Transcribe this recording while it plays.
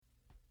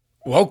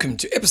Welcome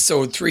to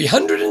episode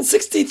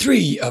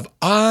 363 of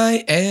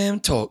I Am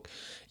Talk,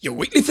 your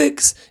weekly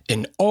fix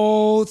in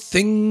all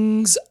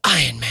things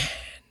Iron Man.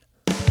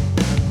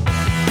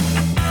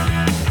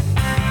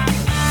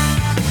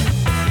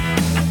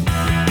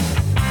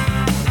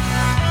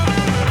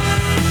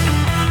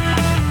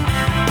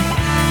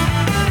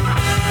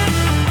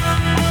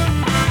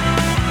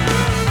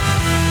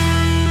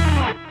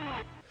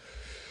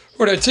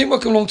 Righto team,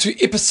 welcome along to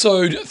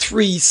episode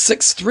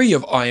 363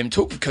 of I Am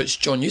Talk with Coach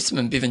John Newsom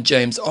and Bevan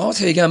James Oz.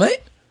 How you going,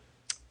 mate?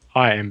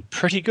 I am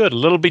pretty good. A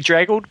little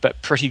bedraggled, but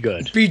pretty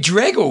good.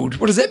 Bedraggled?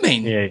 What does that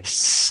mean?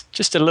 Yes,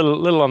 just a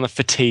little on the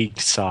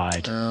fatigued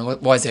side.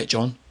 Why is that,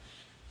 John?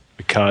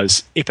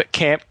 Because Epic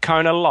Camp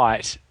Kona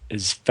Light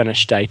is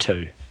finished day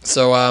 2.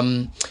 So, I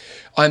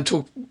Am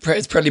Talk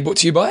is proudly brought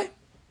to you by?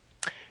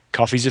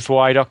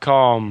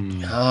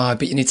 coffeesofhawaii.com. I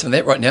bet you need some of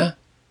that right now.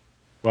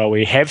 Well,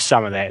 we have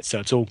some of that, so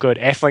it's all good.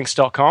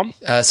 Athlinks.com.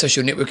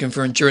 Social networking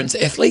for endurance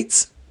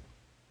athletes.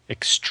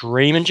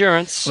 Extreme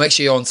Endurance. I'm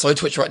actually on Slow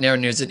Twitch right now,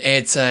 and there's an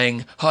ad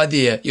saying, "Hi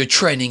there, your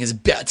training is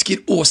about to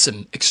get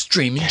awesome.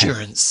 Extreme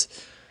Endurance."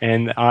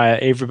 And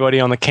everybody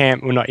on the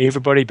camp, well, not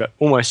everybody, but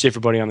almost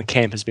everybody on the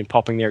camp has been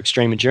popping their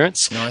Extreme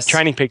Endurance. Nice.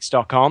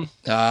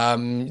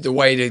 TrainingPeaks.com. The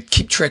way to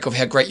keep track of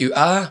how great you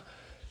are.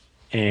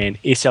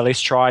 And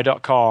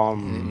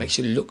SLStry.com. Makes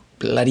you look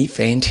bloody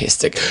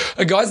fantastic.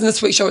 Guys, in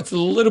this week's show, it's a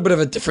little bit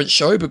of a different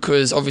show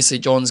because obviously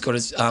John's got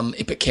his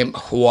Epic Camp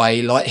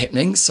Hawaii Light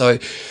happening. So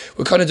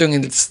we're kind of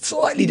doing a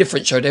slightly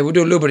different show today. We'll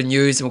do a little bit of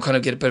news and we'll kind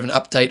of get a bit of an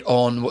update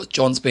on what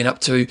John's been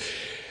up to.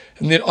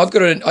 And then I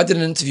did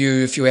an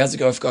interview a few hours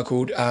ago with a guy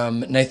called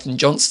Nathan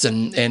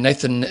Johnston. And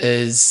Nathan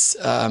is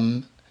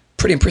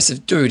pretty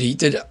impressive dude. He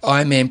did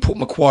Ironman Port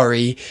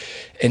Macquarie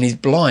and he's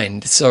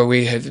blind. So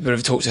we have a bit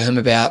of a talk to him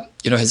about,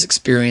 his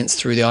experience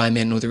through the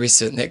Ironman and all the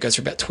rest of it. And that goes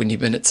for about 20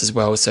 minutes as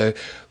well. So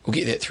we'll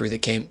get that through the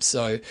camp.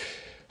 So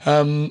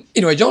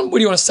anyway, John, where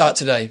do you want to start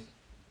today?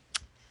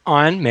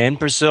 Ironman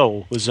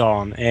Brazil was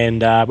on,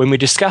 and when we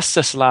discussed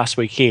this last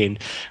weekend,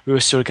 we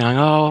were sort of going,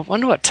 I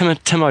wonder what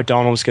Tim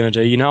O'Donnell's going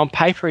to do. On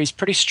paper he's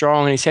pretty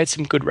strong and he's had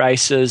some good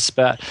races,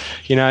 but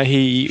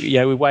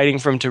we're waiting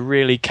for him to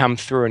really come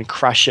through and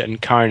crush it in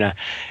Kona,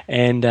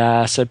 and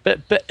so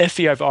bit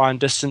iffy over iron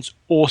distance,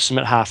 awesome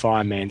at half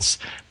Ironmans,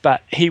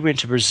 but he went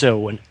to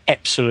Brazil and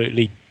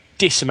absolutely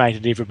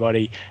decimated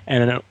everybody,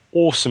 and an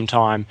awesome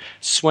time.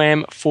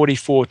 Swam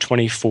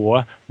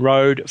 44.24,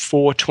 rode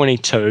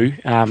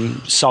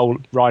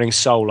 4.22, riding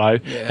solo,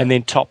 and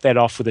then topped that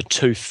off with a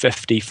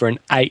 2.50 for an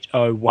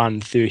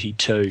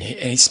 8.01.32.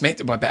 And he smacked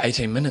it by about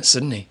 18 minutes,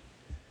 didn't he?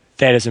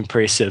 That is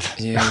impressive.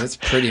 Yeah, that's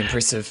pretty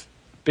impressive.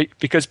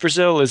 Because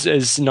Brazil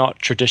is not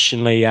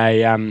traditionally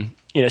a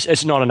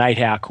it's not an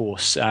 8-hour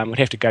course. We'd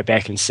have to go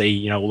back and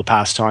see, all the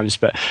past times.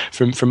 But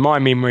from my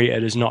memory,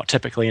 it is not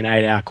typically an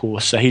 8-hour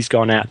course. So he's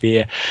gone out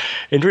there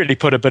and really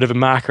put a bit of a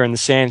marker in the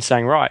sand,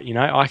 saying, right,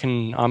 I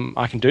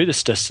can do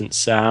this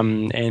distance. I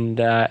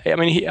know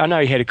he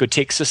had a good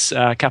Texas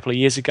a couple of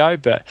years ago,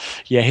 but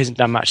he hasn't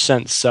done much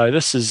since. So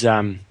this is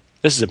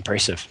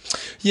impressive.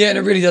 Yeah, and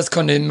it really does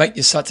kind of make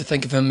you start to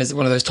think of him as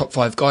one of those top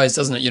 5 guys,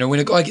 doesn't it? When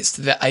a guy gets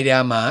to that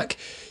 8-hour mark,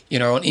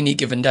 on any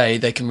given day,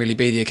 they can really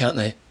be there, can't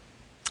they?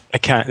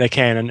 They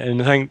can,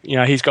 and I think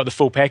he's got the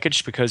full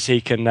package because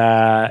he can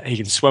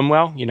swim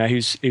well. He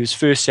was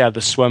first out of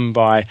the swim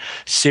by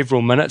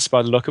several minutes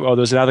by the look of it. Well,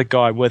 there was another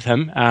guy with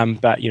him,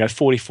 but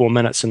 44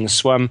 minutes in the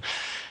swim.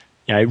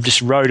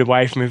 Just rode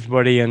away from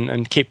everybody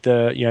and kept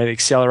the the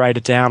accelerator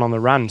down on the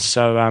run.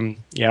 So I'm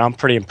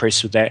pretty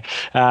impressed with that.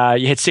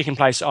 You had second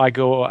place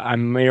Igor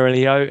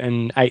Amirelio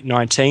in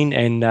 8.19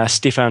 and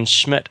Stefan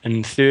Schmidt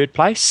in third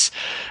place.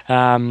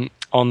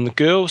 On the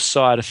girls'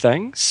 side of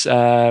things,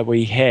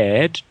 we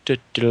had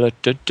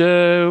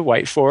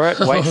wait for it.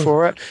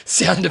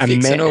 Sound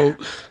effects and all.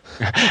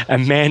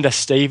 Amanda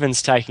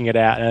Stevens taking it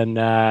out,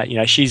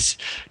 and she's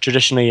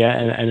traditionally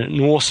an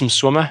awesome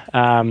swimmer,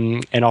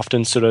 and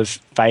often sort of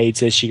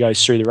fades as she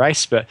goes through the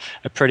race. But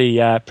a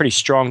pretty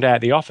strong day at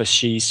the office.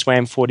 She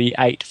swam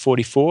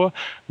 48.44,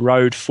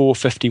 rode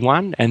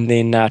 4.51, and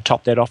then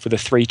topped that off with a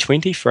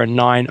 3.20 for a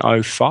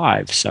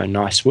 9.05. So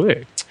nice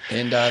work.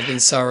 And then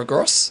Sarah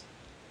Gross.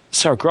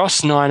 Sarah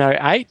Gross,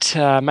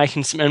 9.08,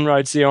 making some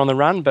inroads there on the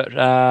run, but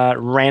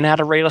ran out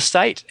of real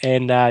estate.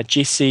 And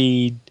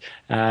Jessie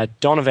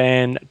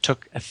Donovan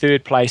took a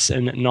third place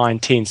in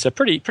 9.10. So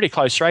pretty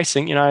close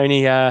racing.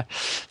 Only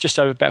just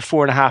over about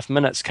 4.5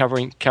 minutes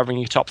covering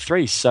your top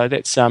 3. So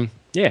that's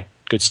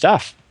good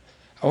stuff.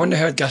 I wonder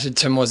how gutted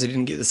Tim was he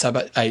didn't get the sub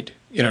at 8.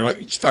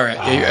 Far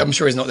out. Yeah, I'm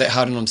sure he's not that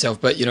hard on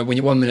himself, but when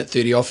you're 1 minute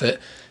 30 off it,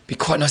 it'd be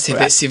quite nice to have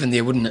that 7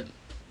 there, wouldn't it?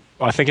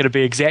 I think it'd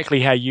be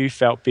exactly how you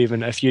felt,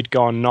 Bevan, if you'd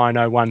gone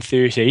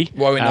 9.01.30.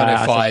 Well, I went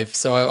 9.05,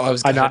 so I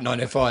was gutted at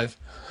 9.05.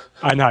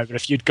 I know, but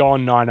if you'd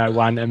gone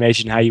 9.01,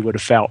 imagine how you would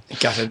have felt.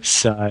 Gutted.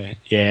 So,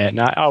 yeah,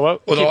 no. Oh,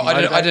 well. Although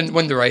I didn't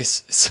win the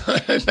race, so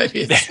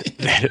maybe it's...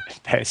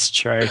 That's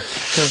true.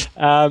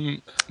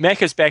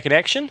 Macca's back in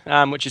action,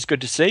 which is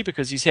good to see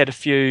because he's had a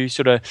few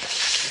sort of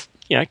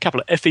a couple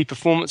of iffy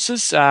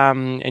performances,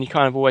 and you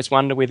kind of always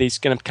wonder whether he's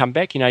going to come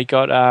back. You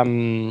got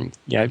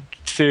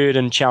third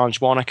in Challenge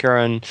Wanaka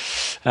and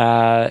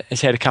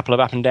has had a couple of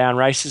up and down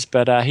races,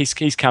 but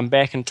he's come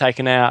back and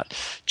taken out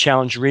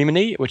Challenge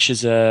Rimini, which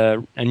is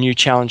a new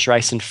challenge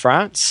race in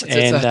France. It's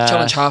a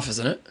Challenge half,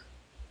 isn't it?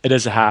 It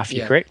is a half,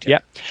 you're correct,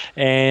 yep.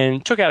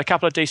 And took out a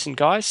couple of decent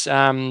guys,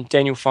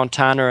 Daniel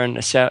Fontana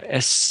and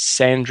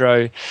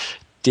Sandro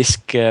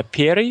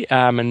Descapieri,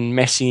 and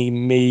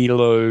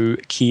Massimilo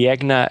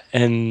Chiagna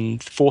in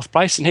fourth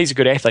place, and he's a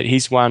good athlete.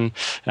 He's won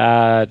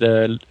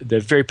the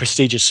very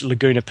prestigious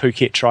Laguna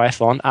Phuket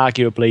Triathlon,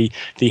 arguably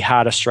the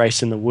hardest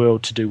race in the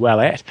world to do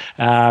well at.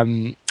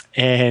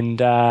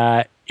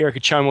 Erica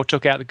Chomel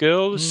took out the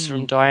girls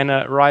from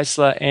Diana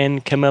Reisler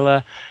and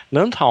Camilla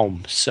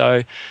Lindholm.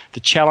 So the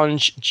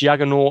challenge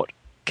juggernaut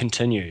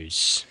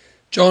continues.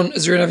 John,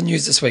 is there any other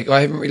news this week?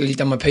 I haven't really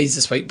done my P's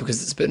this week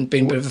because it's been a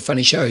bit of a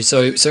funny show.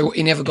 So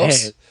any other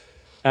goss?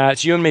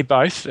 It's you and me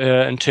both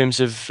in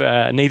terms of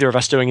neither of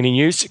us doing any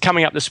news.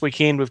 Coming up this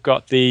weekend, we've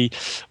got the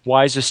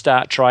Wiser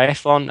Start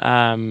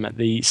Triathlon,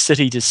 the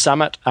City to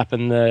Summit up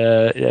in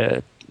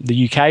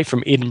the UK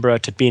from Edinburgh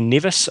to Ben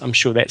Nevis. I'm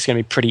sure that's going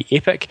to be pretty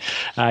epic.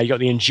 You got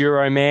the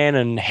Enduro Man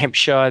in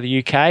Hampshire,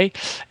 the UK,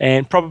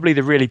 and probably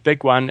the really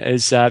big one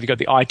is you've got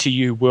the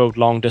ITU World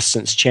Long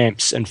Distance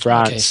Champs in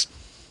France. Okay.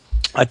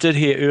 I did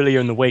hear earlier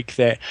in the week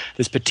that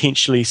there's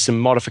potentially some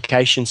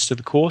modifications to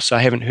the course. I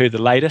haven't heard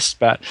the latest,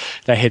 but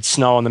they had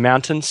snow on the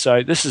mountains.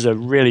 So this is a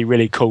really,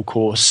 really cool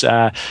course.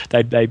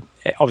 They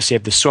obviously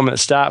have the swim at the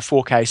start,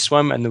 4K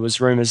swim, and there was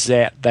rumours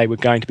that they were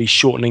going to be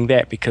shortening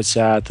that because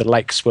the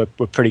lakes were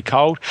pretty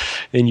cold.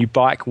 Then you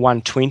bike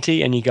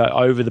 120 and you go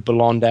over the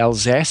Ballon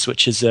d'Alsace,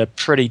 which is a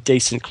pretty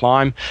decent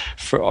climb.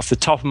 Off the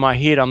top of my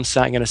head, I'm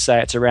going to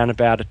say it's around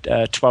about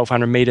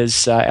 1,200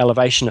 metres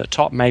elevation at the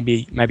top,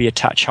 maybe a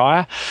touch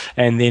higher.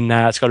 And then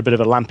it's got a bit of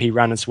a lumpy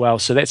run as well.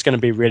 So that's going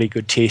to be a really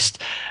good test.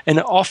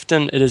 And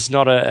often it is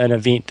not an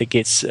event that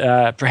gets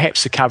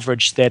perhaps the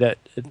coverage that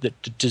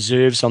it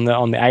deserves on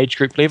the age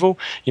group level.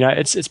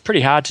 It's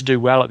pretty hard to do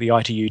well at the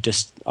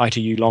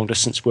ITU long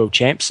distance world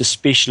champs,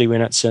 especially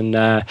when it's in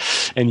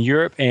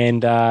Europe,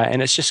 and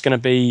it's just going to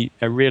be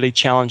a really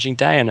challenging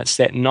day. And it's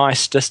that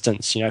nice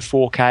distance,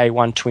 4K,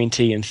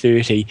 120, and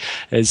 30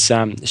 is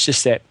it's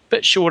just that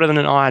bit shorter than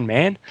an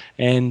Ironman,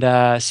 and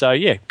so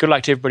good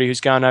luck to everybody who's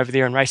going over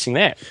there and racing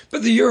that.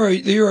 But the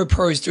Euro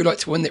pros do like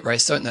to win that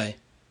race, don't they?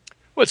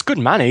 Well, it's good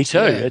money too.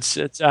 Yeah. It's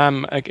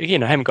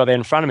again, I haven't got that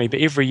in front of me, but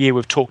every year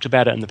we've talked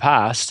about it in the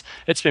past.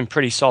 It's been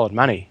pretty solid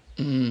money.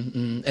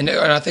 Mm-hmm. And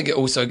I think it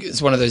also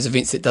is one of those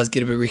events that does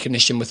get a bit of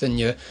recognition within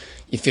your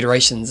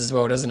federations as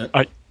well, doesn't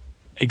it?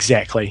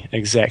 Exactly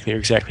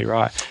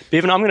right.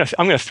 Bevan, I'm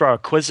gonna throw a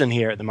quiz in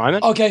here at the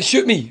moment. Okay,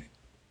 shoot me.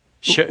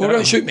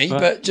 Don't shoot me,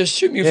 but just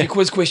shoot me with your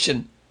quiz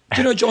question.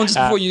 Do you know, John, just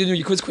before you do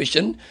your quiz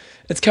question,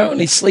 it's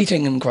currently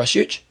sleeting in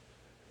Christchurch.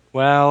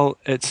 Well,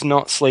 it's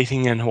not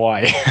sleeting in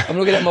Hawaii. I'm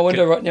looking at my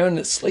window right now and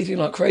it's sleeting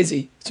like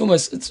crazy. It's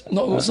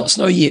not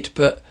snow yet,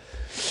 but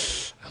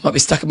I might be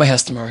stuck in my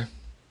house tomorrow.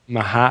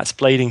 My heart's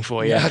bleeding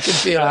for you. Yeah, I can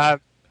feel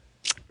it.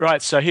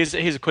 Right, so here's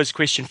a quiz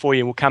question for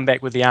you, and we'll come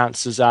back with the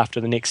answers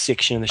after the next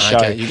section of the show.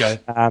 Okay, you go.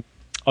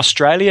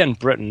 Australia and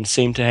Britain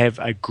seem to have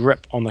a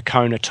grip on the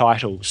Kona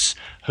titles.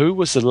 Who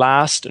was the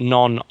last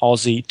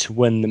non-Aussie to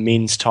win the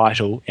men's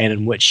title, and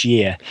in which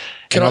year?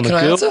 Can I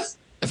answer?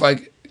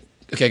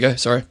 Okay, go.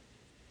 Sorry.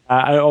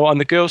 On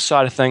the girls'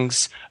 side of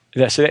things,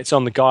 so that's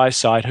on the guys'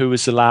 side, who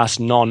was the last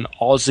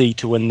non-Aussie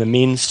to win the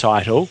men's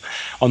title.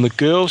 On the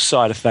girls'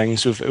 side of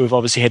things, we've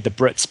obviously had the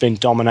Brits been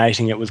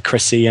dominating it with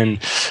Chrissy and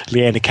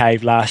Leander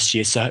Cave last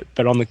year.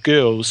 But on the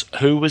girls,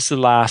 who was the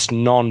last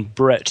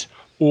non-Brit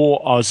or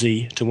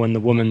Aussie to win the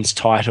women's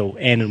title,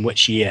 and in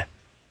which year?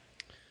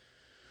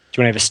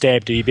 Do you want to have a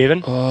stab, do you,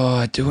 Bevan? Oh,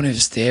 I do want to have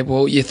a stab.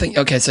 Well, you think...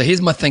 Okay, so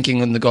here's my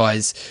thinking on the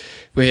guys.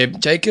 We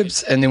had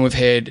Jacobs, and then we've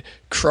had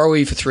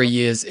Crowley for 3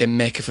 years and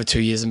Macca for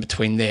 2 years in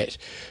between that.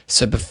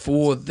 So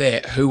before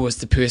that, who was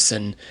the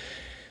person?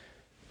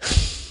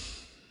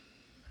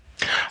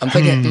 I'm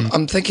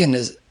thinking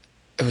it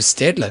was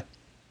Stadler.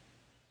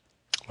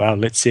 Well,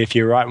 let's see if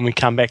you're right when we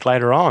come back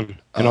later on.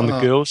 And on the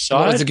girls'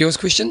 side... What was the girls'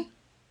 question?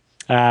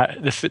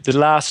 The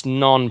last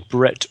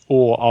non-Brit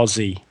or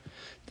Aussie.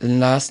 The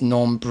last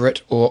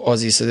non-Brit or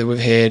Aussie. So that we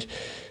had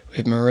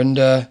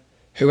Marinda.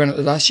 Who won it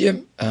last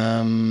year?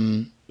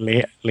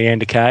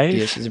 Leander Cave.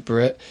 Yeah, she's a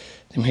Brit.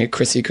 Then we had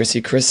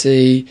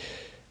Chrissy.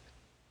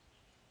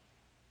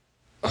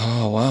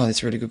 Oh, wow,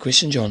 that's a really good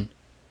question, John.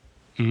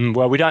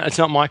 Well, we don't. It's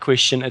not my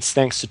question. It's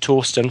thanks to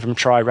Torsten from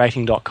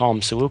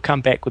tryrating.com. So we'll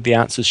come back with the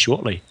answers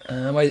shortly.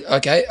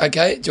 Okay. Do you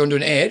want to do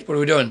an ad? What are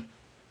we doing?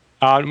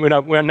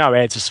 We're no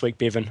ads this week,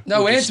 Bevan.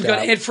 No ads? We've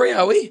got ad-free,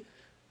 are we?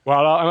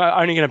 Well,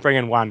 I'm only going to bring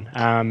in one,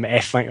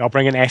 Athlinks. I'll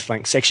bring in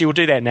Athlinks. Actually, we'll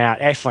do that now.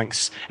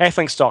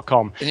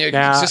 Athlinks.com. And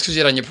it's just because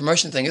you're on your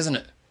promotion thing, isn't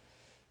it?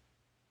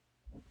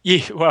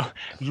 Yeah, well,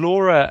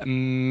 Laura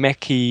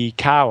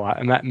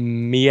Miyakawa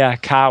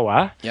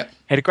yep.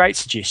 had a great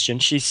suggestion.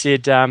 She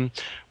said,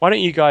 why don't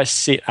you guys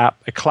set up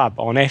a club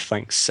on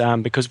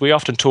Athlinks? Because we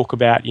often talk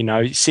about,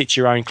 set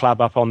your own club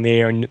up on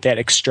there, and that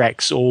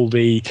extracts all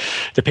the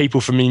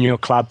people from in your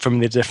club from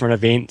the different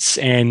events.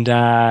 And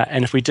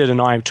if we did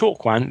an I Am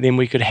Talk one, then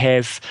we could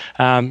have,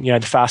 the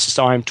fastest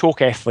I Am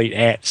Talk athlete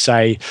at,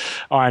 say,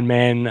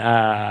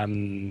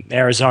 Ironman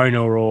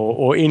Arizona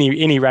or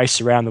any race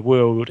around the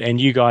world,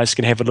 and you guys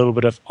can have a little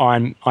bit of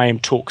I Am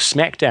Talk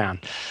Smackdown.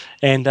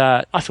 And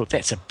I thought,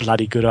 that's a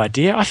bloody good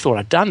idea. I thought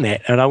I'd done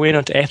that. And I went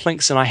onto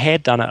Athlinks, and I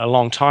had done it a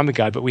long time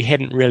ago, but we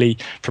hadn't really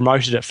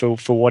promoted it for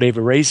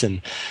whatever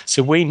reason.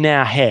 So we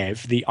now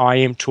have the I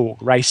Am Talk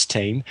race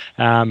team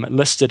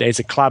listed as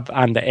a club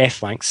under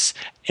Athlinks.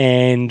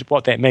 And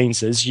what that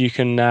means is you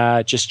can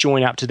just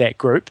join up to that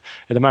group.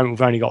 At the moment,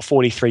 we've only got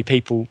 43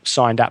 people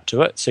signed up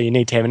to it. So you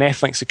need to have an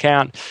Athlinks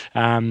account,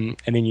 and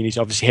then you need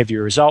to obviously have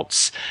your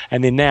results.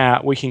 And then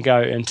now we can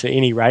go into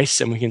any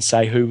race and we can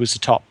say who was the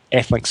top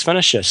Athlinks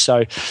finisher.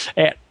 So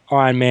at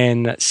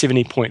Ironman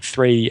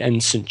 70.3 in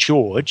St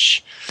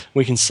George,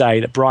 we can say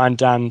that Brian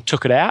Dunn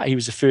took it out. He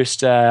was the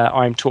first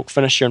I Am Talk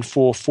finisher in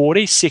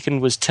 4:40.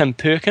 Second was Tim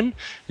Perkin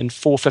in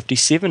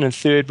 4:57, and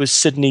third was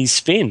Sydney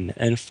Sven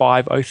in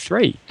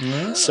 5:03.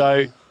 Wow.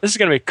 So this is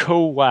going to be a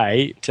cool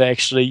way to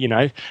actually,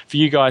 for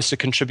you guys to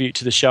contribute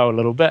to the show a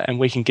little bit, and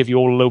we can give you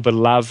all a little bit of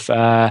love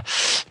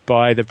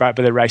by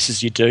the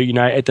races you do.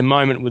 At the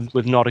moment,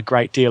 with not a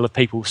great deal of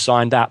people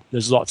signed up,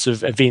 there's lots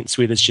of events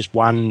where there's just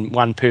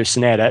one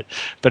person at it.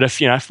 But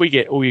if we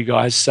get all you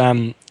guys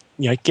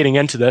getting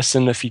into this,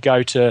 and if you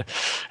go to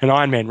an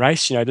Ironman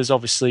race, there's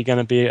obviously going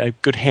to be a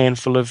good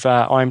handful of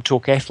I Am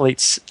Talk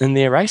athletes in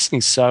there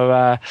racing.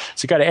 So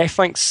go to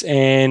Athlinks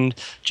and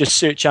just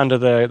search under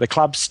the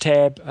clubs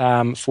tab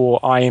for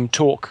I Am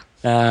Talk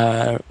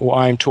or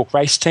I Am Talk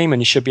race team,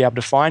 and you should be able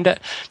to find it.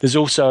 There's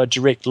also a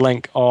direct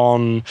link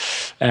on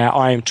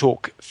I Am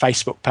Talk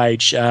Facebook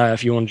page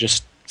if you want to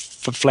just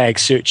for flag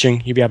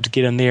searching, you'll be able to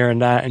get in there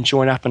and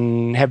join up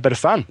and have a bit of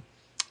fun.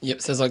 Yep,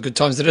 sounds like good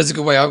times. It is a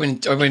good way. I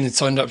went and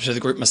signed up to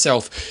the group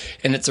myself,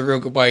 and it's a real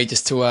good way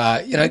just to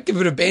give a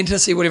bit of banter,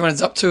 see what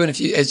everyone's up to, and if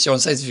you, as John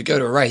says, if you go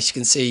to a race, you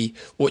can see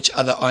which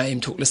other I Am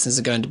Talk listeners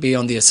are going to be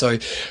on there. So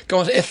go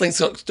on to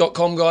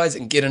athlinks.com, guys,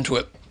 and get into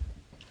it.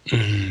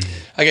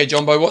 Okay,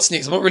 Jombo, what's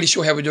next? I'm not really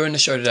sure how we're doing the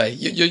show today.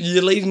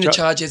 You're leading the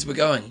charge as we're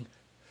going.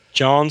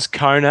 John's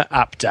Kona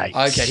update.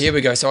 Okay, here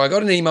we go. So I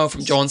got an email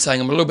from John saying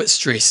I'm a little bit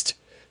stressed.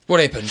 What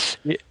happened?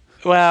 Yeah.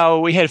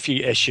 Well, we had a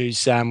few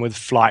issues with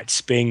flights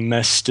being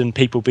missed and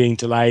people being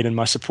delayed, and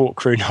my support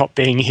crew not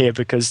being here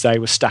because they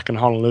were stuck in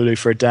Honolulu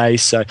for a day.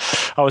 So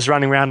I was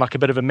running around like a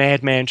bit of a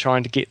madman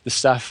trying to get the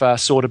stuff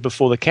sorted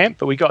before the camp,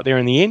 but we got there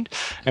in the end,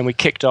 and we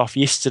kicked off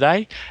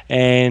yesterday,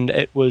 and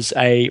it was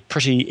a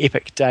pretty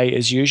epic day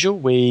as usual.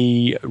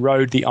 We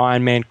rode the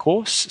Ironman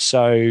course,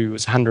 so it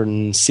was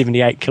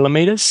 178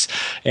 kilometres,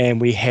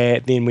 and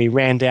we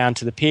ran down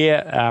to the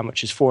pier,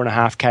 which is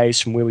 4.5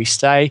 k's from where we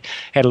stay,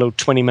 had a little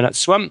 20-minute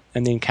swim,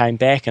 and then came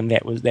back, and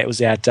that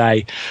was our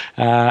day.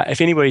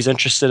 If anybody's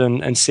interested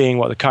in seeing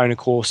what the Kona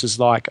course is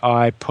like,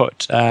 I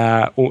put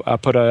an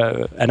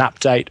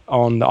update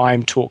on the I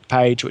Am Talk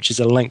page, which is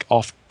a link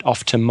off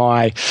to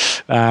my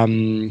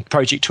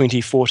Project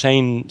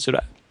 2014 sort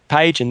of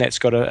page, and that's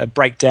got a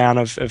breakdown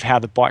of how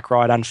the bike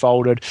ride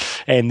unfolded,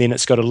 and then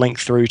it's got a link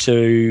through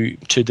to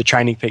the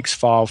Training Peaks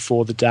file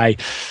for the day.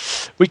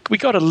 We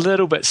got a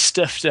little bit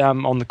stiffed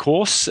on the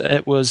course.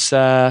 It was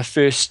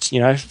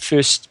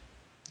first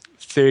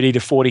 30 to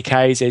 40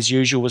 k's as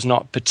usual, was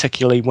not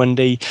particularly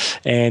windy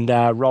and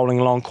rolling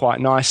along quite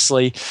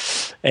nicely.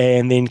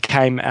 And then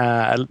came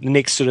the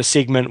next sort of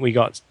segment, we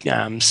got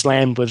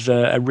slammed with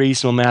a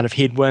reasonable amount of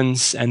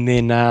headwinds, and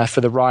then for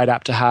the ride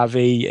up to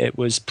Harvey, it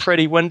was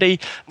pretty windy,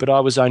 but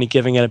I was only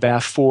giving it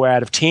about 4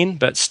 out of 10,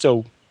 but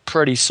still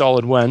pretty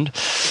solid wind.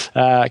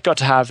 Got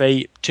to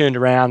Harvey, turned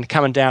around,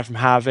 coming down from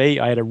Harvey,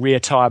 I had a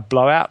rear tyre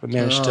blowout, but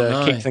managed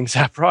to keep things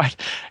upright.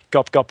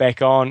 Got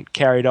back on,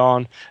 carried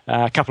on.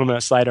 A couple of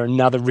minutes later,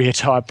 another rear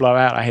tyre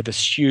blowout. I had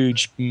this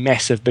huge,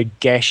 massive, big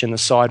gash in the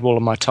sidewall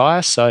of my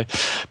tyre. So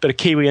a bit of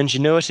Kiwi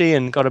ingenuity,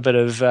 and got a bit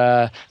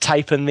of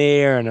tape in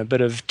there, and a bit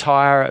of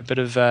tyre, a bit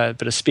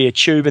of spare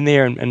tube in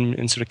there,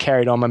 and sort of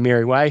carried on my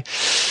merry way.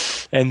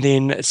 And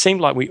then it seemed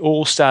like we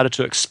all started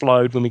to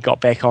explode when we got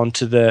back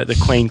onto the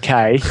Queen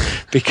K,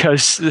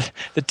 because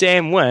the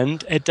damn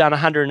wind had done a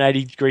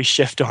 180-degree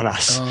shift on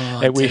us.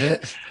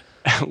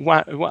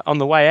 On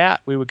the way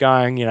out, we were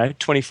going,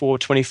 24,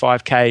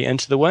 25k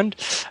into the wind,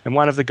 and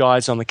one of the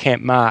guys on the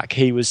camp, Mark,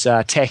 he was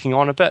tacking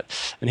on a bit,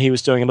 and he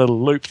was doing a little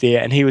loop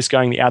there, and he was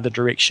going the other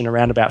direction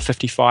around about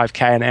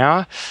 55k an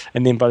hour.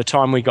 And then by the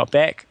time we got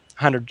back,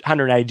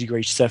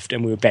 180-degree shift,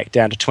 and we were back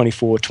down to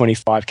 24,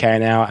 25k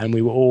an hour, and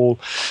we were all,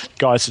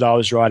 guys that I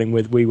was riding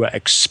with, we were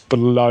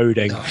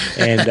exploding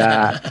and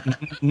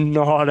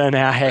not in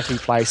our happy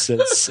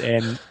places.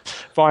 And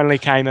finally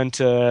came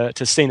into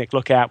Scenic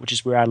Lookout, which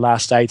is where our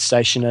last aid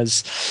station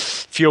is,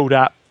 fueled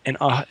up,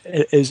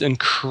 it is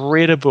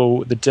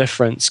incredible the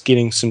difference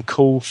getting some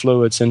cool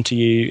fluids into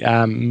you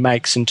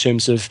makes in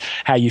terms of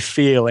how you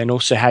feel and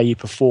also how you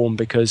perform,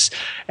 because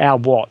our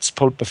watts,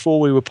 before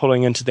we were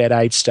pulling into that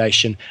aid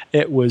station,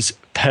 it was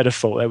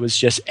pitiful. It was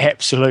just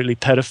absolutely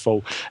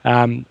pitiful.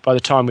 By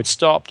the time we'd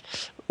stopped,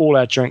 all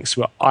our drinks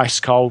were ice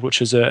cold,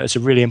 which is a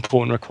really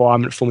important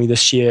requirement for me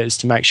this year, is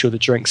to make sure the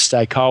drinks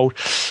stay cold.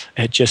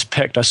 It just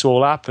picked us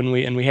all up, and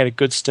we had a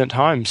good stint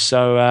home.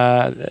 So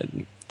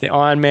the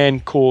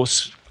Ironman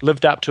course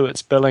lived up to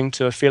its billing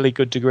to a fairly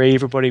good degree.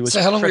 Everybody was.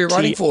 So how long were you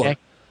riding for?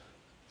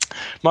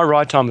 My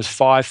ride time was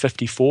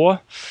 5:54,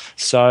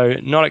 so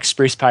not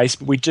express pace,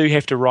 but we do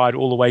have to ride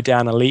all the way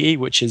down Ali'i,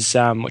 which is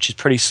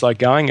pretty slow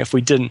going. If we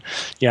didn't,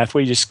 if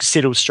we just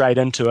settled straight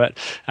into it,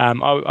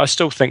 I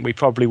still think we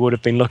probably would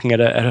have been looking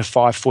at a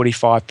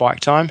 5:45 bike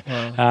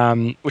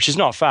time, which is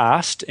not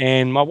fast,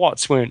 and my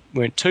watts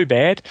weren't too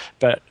bad.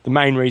 But the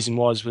main reason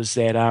was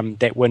that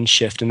that wind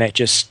shift, and that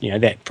just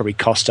that probably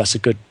cost us a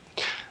good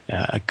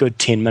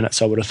 10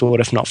 minutes, I would have thought,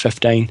 if not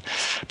 15.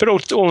 But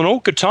all in all,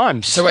 good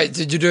times. So wait,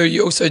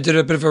 you also did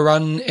a bit of a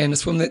run and a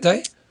swim that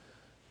day?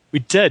 We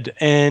did,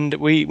 and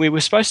we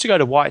were supposed to go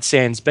to White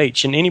Sands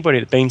Beach, and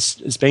anybody that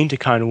has been to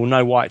Kona will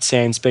know White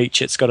Sands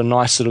Beach. It's got a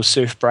nice little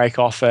surf break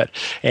off it,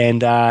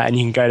 and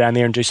you can go down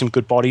there and do some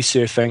good body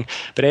surfing.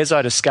 But as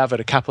I discovered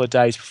a couple of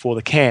days before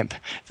the camp,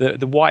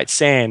 the white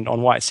sand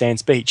on White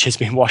Sands Beach has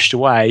been washed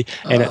away,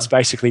 and it's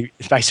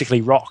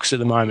basically rocks at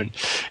the moment.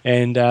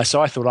 And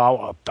so I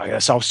thought,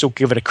 so I'll still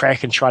give it a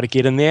crack and try to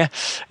get in there,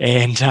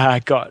 and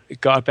got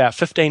about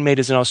 15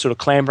 meters, and I was sort of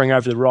clambering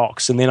over the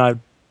rocks, and then I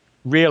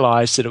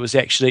realized that it was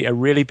actually a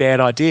really bad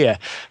idea,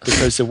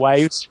 because the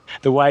waves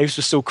were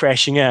still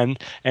crashing in,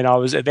 and I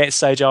was at that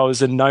stage, I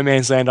was in no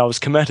man's land. I was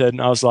committed, and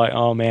I was like,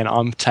 oh man,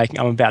 I'm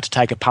about to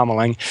take a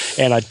pummeling,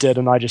 and I did,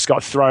 and I just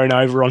got thrown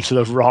over onto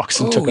the rocks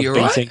and took a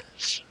beating.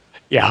 Right?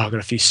 Yeah, I've got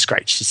a few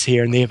scratches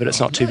here and there, but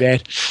it's not too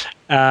bad.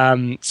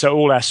 So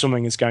all our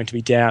swimming is going to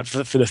be down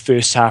for the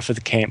first half of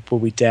the camp. We'll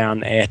be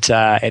down at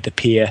the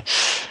pier.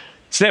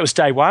 So that was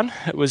day one.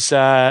 It was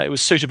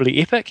suitably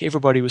epic.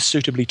 Everybody was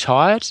suitably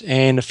tired,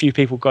 and a few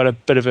people got a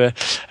bit of a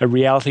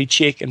reality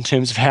check in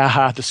terms of how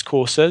hard this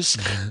course is.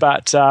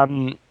 But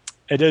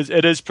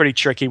it is pretty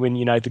tricky when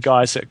the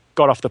guys that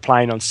got off the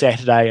plane on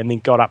Saturday and then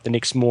got up the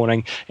next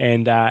morning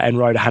and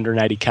rode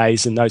 180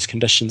 k's in those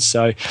conditions.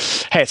 So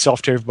hats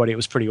off to everybody. It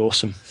was pretty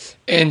awesome.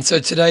 And so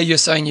today you're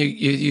saying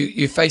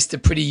you faced a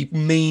pretty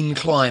mean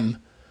climb.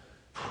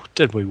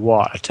 Did we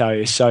what, I tell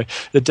you. So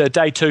the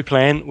day two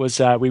plan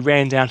was we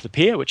ran down to the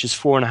pier, which is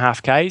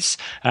 4.5 k's.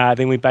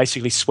 Then we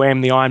basically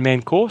swam the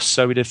Ironman course.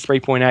 So we did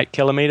 3.8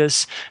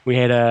 kilometres. We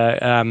had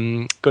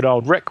a good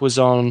old Rick was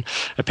on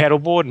a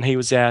paddleboard, and he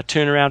was our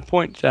turnaround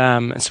point.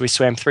 And so we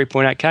swam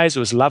 3.8 k's. It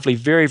was lovely,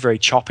 very, very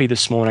choppy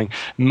this morning.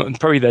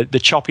 Probably the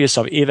choppiest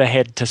I've ever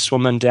had to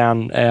swim in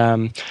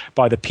down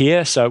by the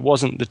pier. So it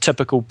wasn't the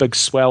typical big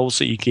swells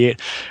that you get.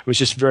 It was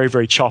just very,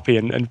 very choppy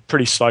and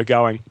pretty slow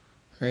going.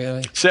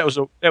 Really? So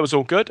that was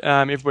all good.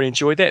 Everybody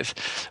enjoyed that.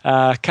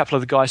 A couple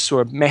of the guys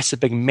saw a massive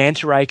big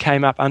manta ray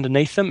came up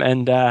underneath them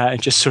and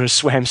just sort of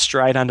swam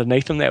straight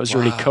underneath them. That was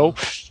really cool.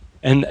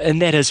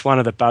 And that is one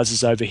of the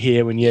buzzes over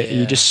here when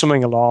you're just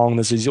swimming along.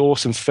 There's these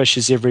awesome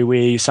fishes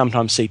everywhere. You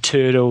sometimes see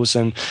turtles,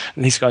 and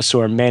these guys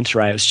saw a manta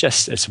ray.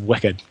 It's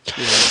wicked. Yeah,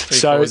 it's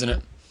pretty cool, isn't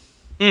it?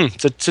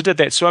 So did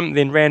that swim,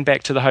 then ran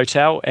back to the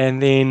hotel,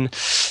 and then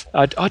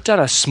I'd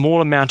done a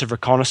small amount of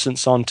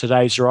reconnaissance on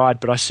today's ride,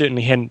 but I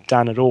certainly hadn't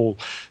done it all.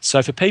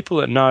 So for people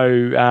that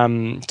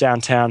know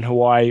downtown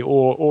Hawaii,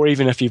 or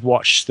even if you've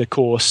watched the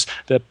course,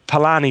 the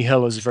Palani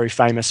Hill is a very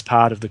famous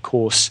part of the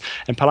course,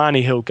 and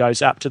Palani Hill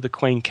goes up to the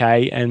Queen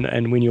K,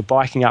 and when you're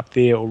biking up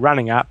there or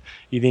running up,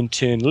 you then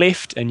turn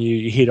left and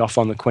you head off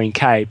on the Queen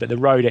K, but the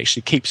road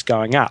actually keeps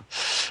going up.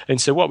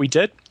 And so what we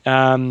did,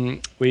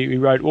 we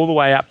rode all the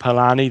way up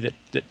Palani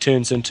that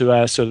turns into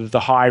a sort of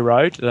the high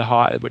road,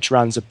 which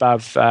runs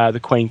above the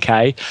Queen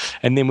K,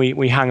 and then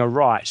we hung a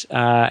right,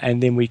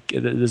 and then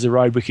there's a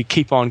road we could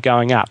keep on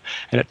going up,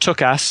 and it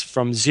took us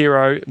from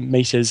 0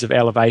 meters of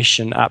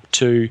elevation up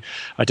to,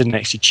 I didn't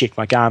actually check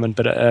my Garmin,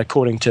 but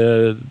according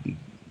to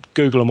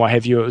Google and what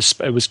have you,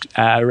 it was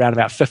around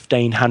about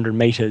 1,500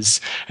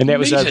 meters, and that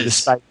was over the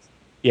space.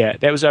 Yeah,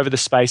 that was over the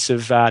space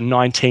of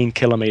 19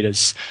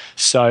 kilometres.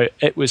 So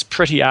it was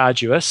pretty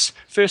arduous.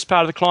 First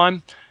part of the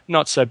climb,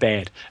 not so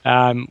bad.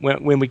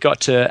 When we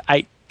got to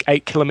 8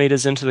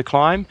 kilometres into the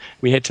climb,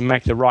 we had to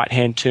make the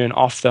right-hand turn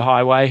off the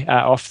highway,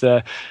 off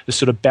the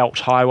sort of belt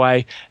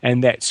highway,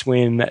 and that's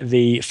when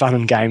the fun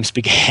and games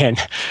began,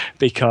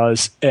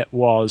 because it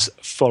was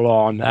full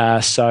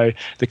on. So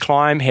the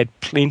climb had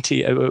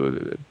plenty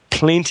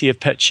of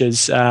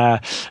pitches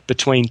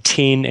between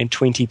 10 and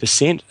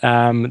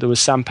 20%. There was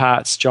some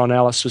parts, John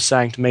Ellis was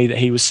saying to me that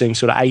he was seeing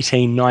sort of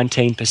 18,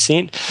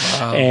 19%.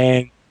 Wow.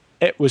 And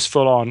it was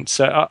full on.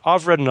 So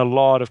I've ridden a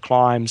lot of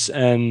climbs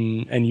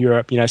in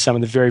Europe, some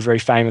of the very, very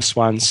famous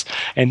ones.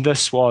 And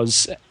this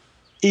was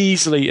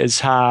easily as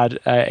hard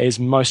as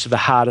most of the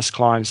hardest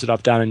climbs that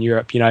I've done in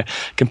Europe.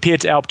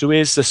 Compared to Alpe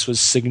d'Huez, this was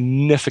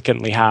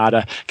significantly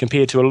harder.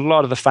 Compared to a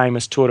lot of the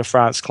famous Tour de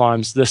France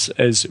climbs, this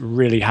is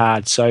really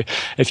hard. So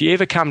if you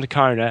ever come to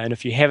Kona, and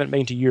if you haven't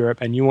been to Europe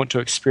and you want to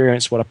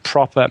experience what a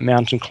proper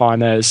mountain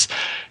climb is,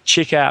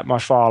 check out my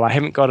file. I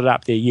haven't got it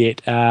up there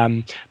yet.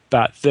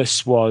 But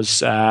this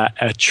was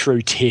a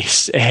true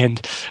test,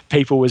 and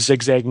people were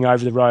zigzagging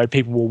over the road.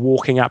 People were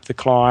walking up the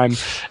climb.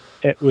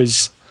 It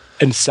was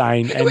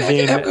insane.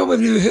 How come we've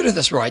never heard of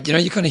this ride?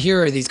 You kind of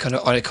hear of these kind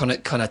of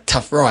iconic, kind of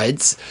tough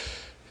rides.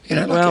 You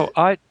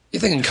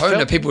think in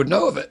Kona people would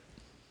know of it.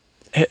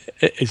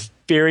 It is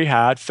very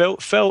hard. Phil,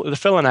 the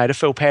Philinator,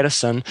 Phil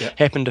Patterson,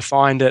 happened to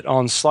find it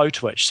on Slow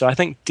Twitch. So I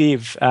think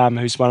Dev,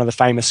 who's one of the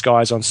famous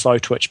guys on Slow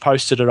Twitch,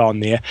 posted it on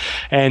there.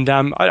 And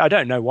I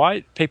don't know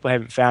why people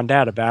haven't found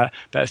out about it.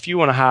 But if you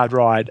want a hard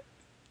ride,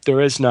 there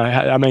is no.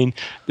 I mean,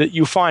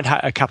 you'll find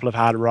a couple of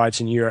hard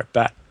rides in Europe,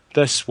 but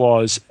this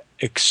was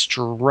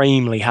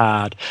extremely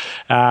hard.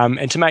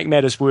 And to make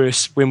matters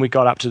worse, when we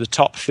got up to the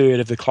top third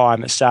of the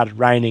climb, it started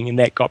raining, and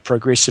that got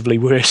progressively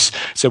worse.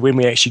 So when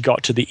we actually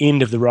got to the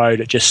end of the road,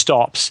 it just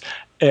stops.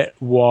 It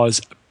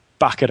was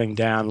bucketing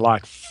down,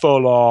 like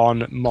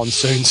full-on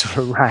monsoon sort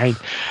of rain.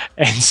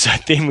 And so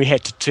then we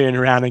had to turn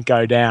around and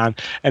go down,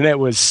 and it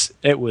was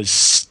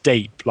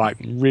steep, like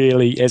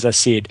really, as I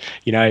said,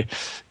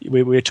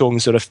 we were talking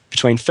sort of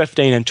between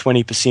 15 and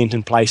 20%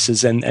 in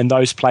places, and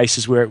those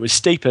places where it was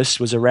steepest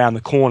was around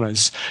the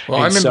corners.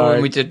 Well, I remember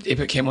when we did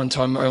Epic Camp one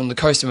time on the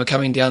coast, and we're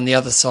coming down the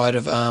other side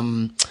of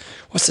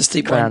what's the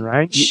steep Crown one?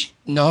 Range?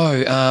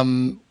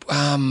 No,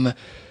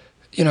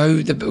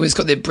 it's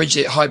got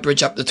that high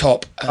bridge up the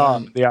top.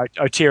 The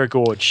Otera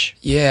Gorge.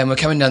 Yeah, and we're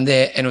coming down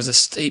there, and it was a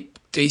steep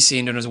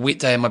descent, and it was a wet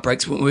day, and my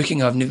brakes weren't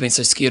working. I've never been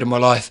so scared in my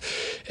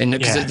life, and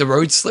because the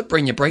road's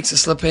slippery and your brakes are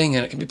slipping,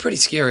 and it can be pretty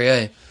scary,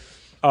 eh?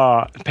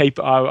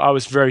 People, I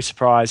was very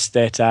surprised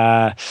that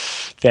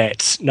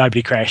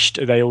nobody crashed.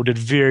 They all did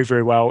very,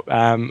 very well.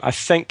 I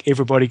think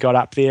everybody got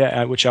up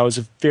there, which I was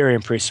very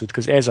impressed with,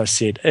 because, as I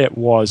said, it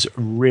was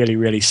really,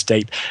 really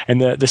steep.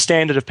 And the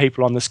standard of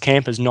people on this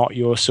camp is not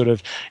your sort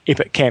of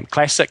Epic Camp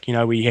Classic,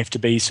 where you have to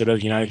be sort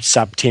of,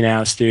 sub 10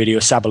 hours 30 or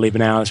sub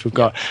 11 hours. We've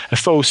got a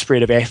full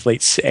spread of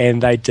athletes,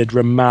 and they did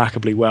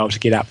remarkably well to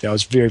get up there. I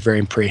was very, very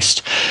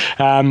impressed.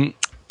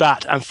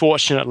 But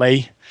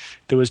unfortunately,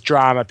 there was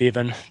drama,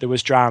 Bevan. There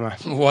was drama.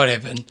 What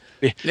happened?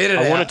 Let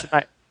it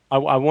out.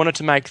 I wanted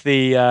to make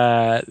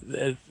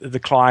the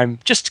climb,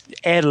 just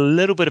add a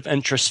little bit of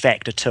interest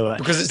factor to it.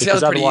 Because it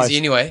sounds pretty easy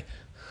anyway.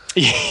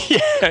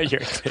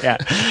 Yeah.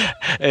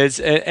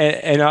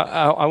 And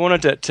I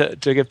wanted to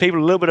give people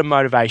a little bit of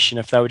motivation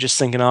if they were just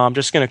thinking, I'm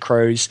just going to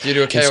cruise. Did you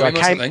do a KOM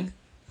or something?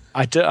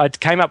 I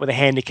came up with a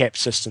handicap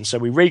system. So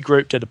we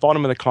regrouped at the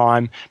bottom of the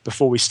climb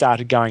before we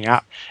started going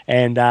up,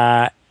 and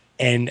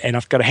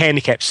I've got a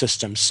handicap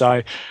system.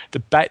 So the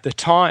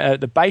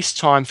base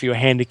time for your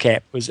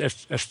handicap was a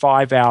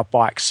 5-hour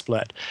bike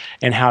split,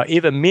 and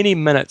however many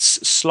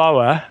minutes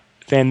slower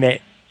than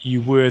that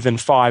you were than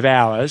 5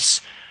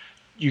 hours,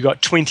 you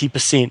got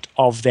 20%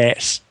 of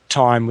that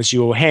time was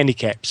your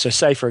handicap. So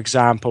say, for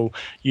example,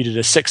 you did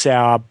a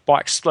 6-hour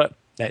bike split.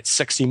 That's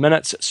 60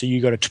 minutes, so you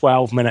got a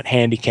 12-minute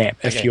handicap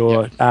if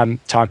your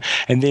time.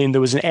 And then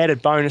there was an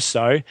added bonus,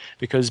 though,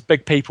 because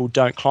big people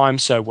don't climb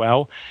so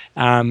well.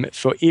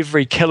 For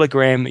every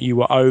kilogram you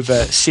were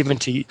over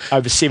 70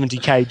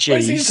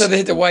 kgs. So they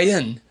had to weigh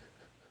in.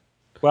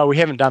 Well, we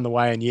haven't done the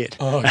weigh-in yet,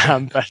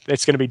 but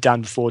that's going to be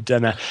done before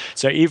dinner.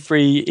 So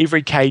every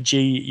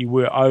kg you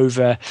were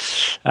over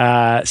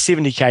 70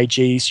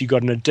 kgs, you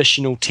got an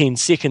additional 10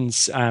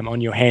 seconds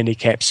on your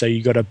handicap. So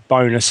you got a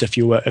bonus if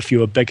you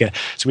were bigger.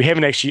 So I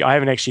haven't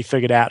actually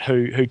figured out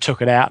who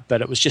took it out,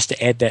 but it was just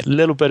to add that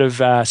little bit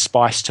of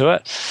spice to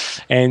it.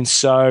 And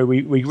so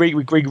we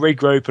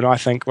regroup, and I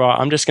think, right,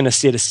 I'm just going to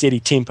set a steady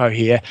tempo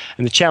here.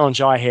 And the challenge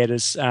I had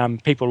is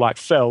people like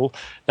Phil,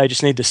 they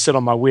just need to sit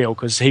on my wheel,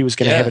 because he was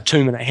going to have a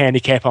 2-minute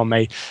handicap on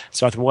me.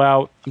 So I thought,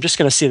 well, I'm just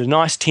going to set a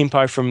nice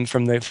tempo from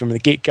the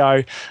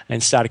get-go,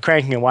 and started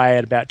cranking away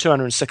at about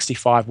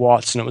 265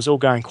 watts, and it was all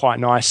going quite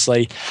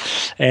nicely.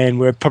 And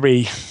we're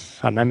probably,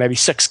 I don't know, maybe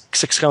six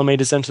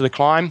kilometres into the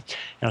climb,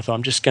 and I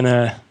thought,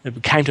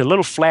 it came to a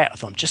little flat. I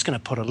thought, I'm just going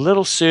to put a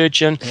little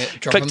surge in,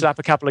 clicked it up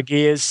a couple of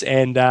gears,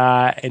 and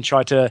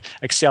tried to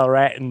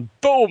accelerate, and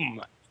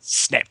boom,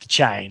 snapped the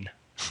chain.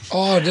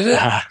 Oh, did it?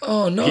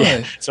 Oh, no.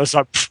 Yeah. So it's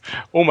like,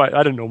 almost,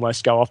 I didn't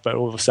almost go off, but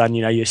all of a sudden,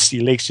 your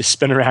legs just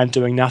spin around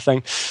doing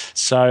nothing.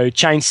 So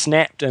chain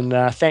snapped, and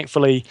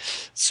thankfully,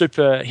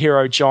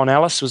 superhero John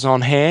Ellis was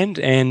on hand,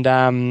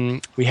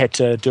 and we had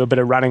to do a bit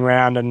of running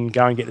around and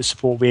go and get the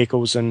support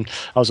vehicles, and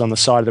I was on the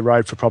side of the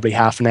road for probably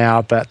half an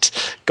hour, but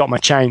got my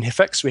chain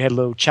fixed. We had a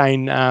little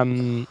chain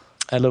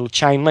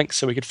link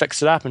so we could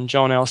fix it up, and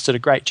John Ellis did a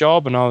great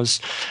job, and I was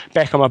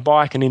back on my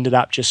bike and ended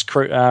up just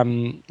I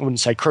wouldn't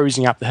say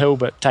cruising up the hill,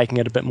 but taking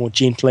it a bit more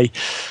gently.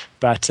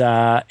 But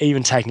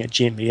even taking it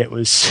gently, it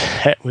was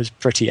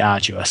pretty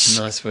arduous.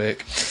 Nice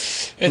work.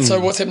 And so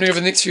what's happening over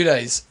the next few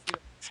days?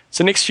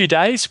 So next few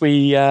days,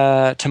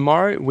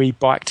 tomorrow we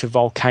bike to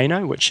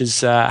Volcano, which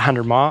is around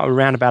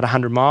about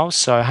 100 miles,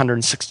 so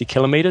 160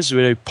 kilometres.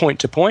 We do point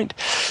to point,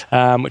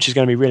 which is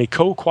going to be really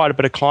cool. Quite a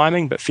bit of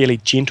climbing, but fairly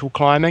gentle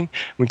climbing.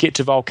 We get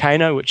to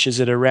Volcano, which is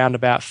at around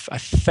about, I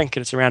think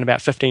it's around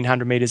about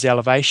 1,500 metres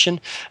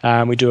elevation.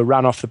 We do a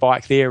run off the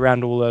bike there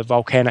around all the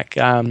volcanic,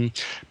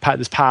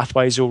 there's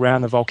pathways all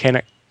around the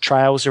volcanic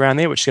trails around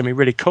there, which is going to be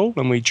really cool,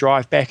 and we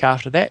drive back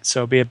after that, so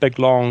it'll be a big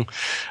long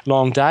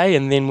day,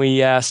 and then we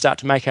start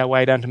to make our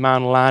way down to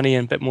Maunalani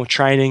and a bit more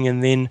training,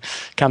 and then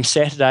come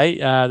Saturday,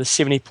 the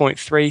 70.3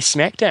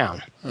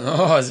 Smackdown.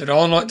 Oh, is it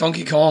on like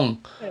Donkey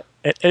Kong?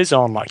 It is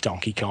on like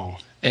Donkey Kong.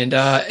 And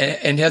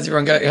how's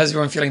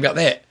everyone feeling about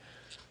that?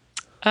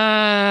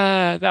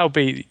 That'll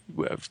be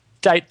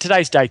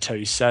today's day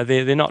 2, so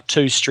they're not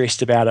too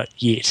stressed about it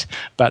yet,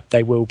 but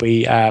they will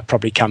be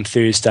probably come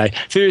Thursday.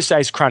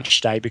 Thursday's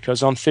crunch day,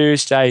 because on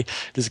Thursday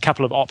there's a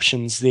couple of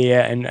options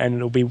there, and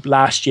it'll be,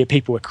 last year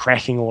people were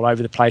cracking all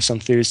over the place on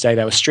Thursday.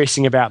 They were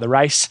stressing about the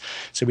race,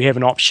 so we have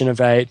an option of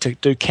to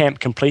do camp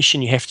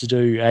completion. You have to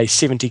do a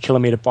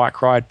 70-kilometre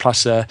bike ride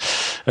plus a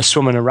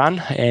swim and a run,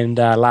 and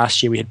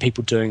last year we had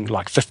people doing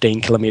like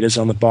 15 kilometres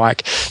on the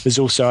bike. There's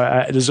also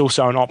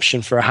an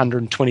option for a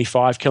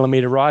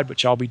 125-kilometre ride,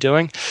 which I'll be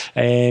doing.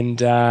 And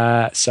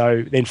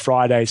so then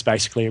Friday is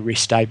basically a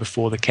rest day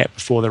before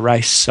the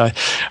race. So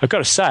I've got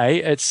to say,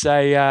 it's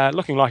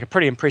looking like a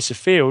pretty impressive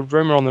field.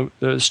 Rumour on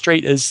the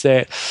street is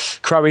that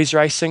Crowe's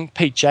racing,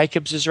 Pete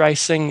Jacobs is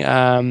racing,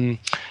 the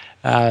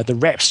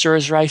Rapster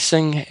is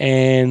racing,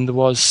 and there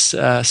was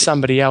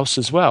somebody else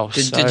as well.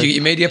 Did you get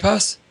your media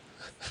pass?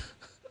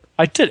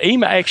 I did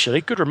email, actually.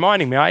 Good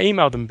reminding me. I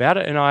emailed them about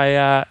it, and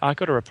I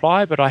got a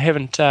reply, but I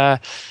haven't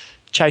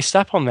chased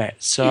up on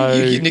that.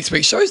 So next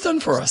week's show's done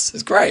for us.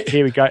 It's great.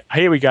 Here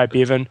we go,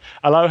 Bevan.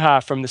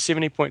 Aloha from the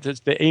 70 point.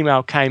 The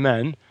email came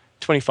in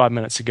 25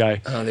 minutes ago.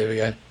 Oh, there we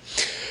go.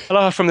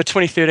 Aloha from the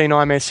 2013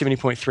 Ironman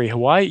 70.3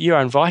 Hawaii. You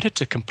are invited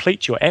to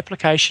complete your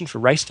application for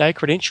race day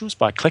credentials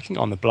by clicking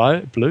on the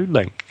blue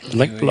link.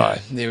 Link below.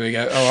 There we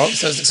go. Oh, well,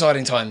 so it's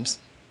exciting times.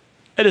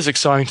 It is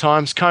exciting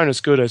times.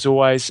 Kona's good as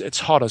always. It's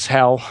hot as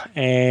hell,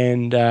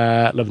 and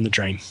living the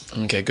dream.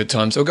 Okay, good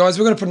times. So, guys,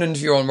 we're going to put an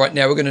interview on right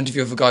now. We're going to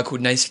interview with a guy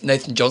called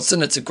Nathan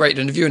Johnson. It's a great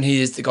interview, and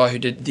he is the guy who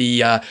did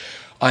the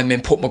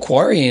Ironman Port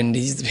Macquarie, and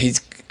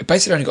he's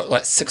basically only got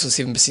like 6 or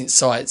 7%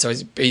 sight, so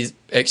he's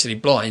actually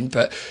blind,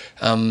 but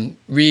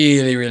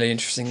really, really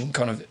interesting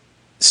kind of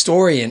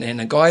story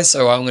and a guy.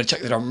 So I'm going to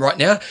check that on right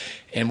now,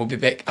 and we'll be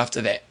back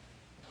after that.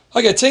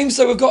 Okay, team,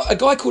 so we've got a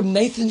guy called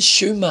Nathan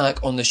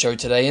Schumark on the show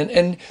today,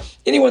 and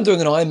anyone doing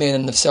an Ironman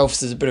in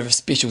themselves is a bit of a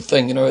special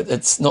thing. You know,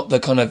 it's not the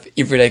kind of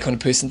everyday kind of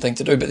person thing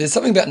to do, but there's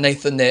something about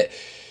Nathan that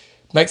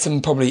makes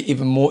him probably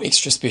even more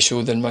extra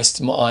special than most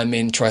of my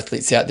Ironman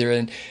triathletes out there.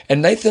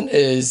 And Nathan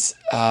is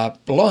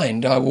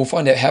blind. We'll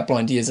find out how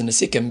blind he is in a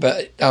second,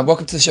 but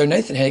welcome to the show,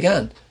 Nathan. How you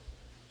going?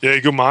 Yeah,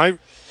 good, mate.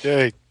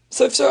 Yeah.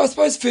 So I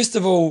suppose, first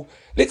of all,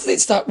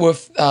 let's start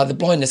with the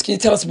blindness. Can you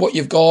tell us what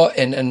you've got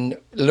and a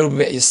little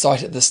bit about your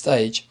sight at this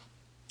stage?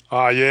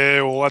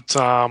 Yeah, well,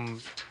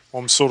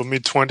 I'm sort of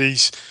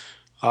mid-20s.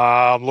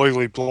 I'm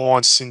legally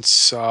blind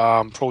since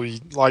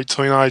probably late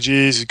teenage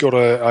years. I've got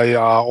a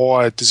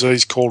eye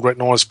disease called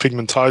retinitis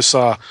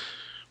pigmentosa,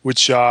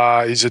 which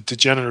is a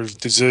degenerative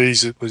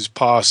disease that was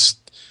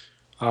passed.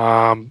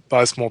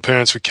 Both my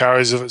parents were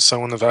carriers of it, so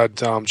when they've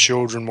had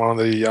children, one of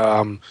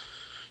the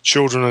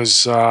children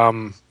has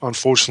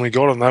unfortunately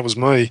got it, and that was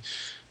me.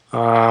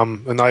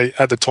 And they,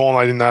 at the time,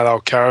 they didn't know they were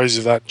carriers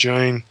of that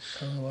gene.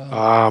 Oh,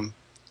 wow.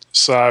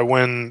 So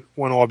when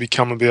I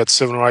become about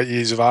 7 or 8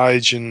 years of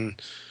age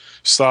and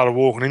started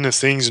walking into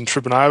things and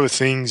tripping over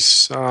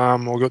things, I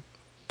got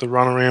to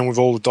run around with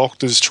all the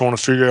doctors trying to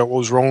figure out what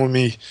was wrong with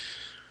me,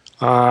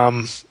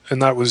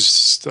 and that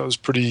was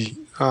pretty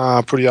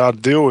hard to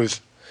deal with.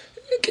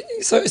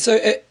 So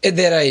at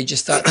that age, you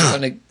start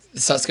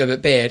starts to go a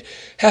bit bad.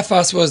 How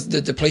fast was the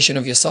depletion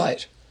of your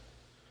sight?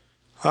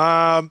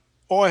 I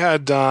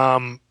had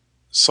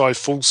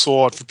full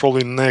sight for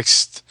probably the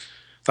next.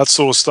 That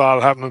sort of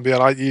started happening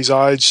about 8 years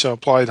of age. So I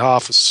played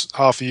half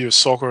a year of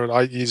soccer at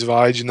 8 years of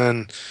age, and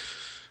then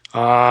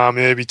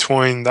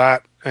between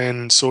that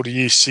and sort of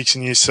year 6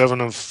 and year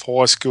 7 of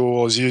high school,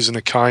 I was using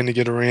a cane to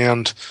get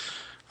around,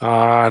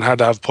 and had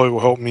to have people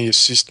help me,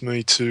 assist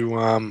me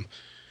to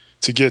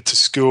get to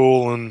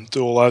school and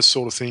do all those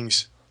sort of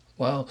things.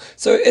 Wow.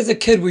 So as a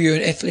kid, were you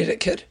an athletic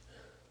kid?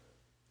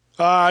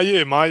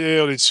 Yeah, mate.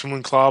 Yeah, I did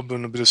swimming club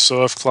and a bit of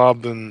surf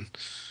club, and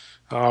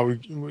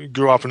we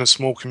grew up in a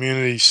small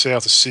community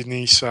south of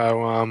Sydney.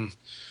 So,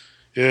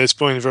 it's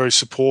been very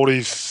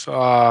supportive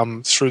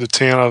through the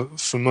town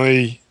for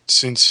me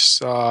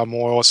since my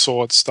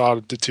eyesight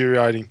started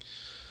deteriorating.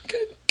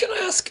 Can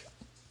I ask,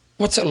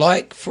 what's it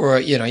like for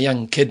a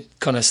young kid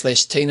kind of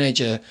 /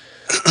 teenager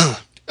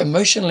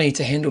emotionally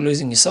to handle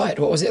losing your sight?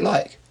 What was it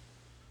like?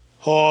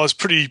 Oh, it was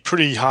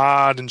pretty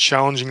hard and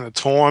challenging at the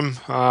time.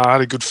 I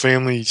had a good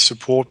family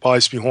support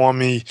base behind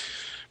me,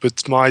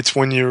 but mates,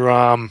 when you're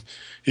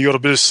you got a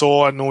bit of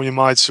sight, and all your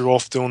mates are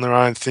off doing their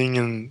own thing,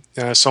 and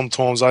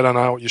sometimes they don't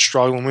know what you're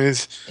struggling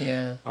with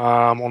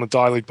on a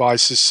daily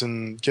basis,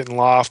 and getting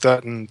laughed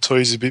at and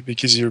teased a bit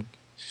because you're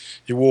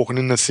walking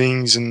into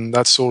things and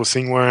that sort of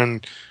thing,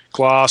 wearing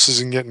glasses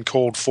and getting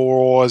called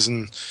four eyes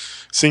and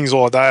things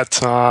like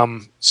that.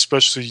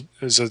 Especially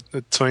as a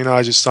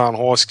teenager starting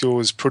high school,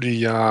 is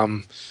pretty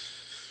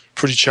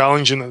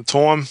challenging at the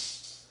time.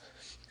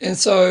 And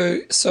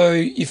so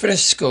you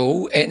finished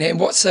school, and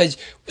what stage?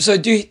 So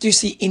do you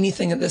see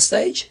anything at this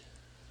stage?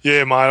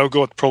 Yeah, mate, I've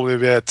got probably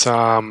about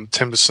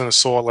 10% of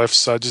sight left.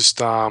 So just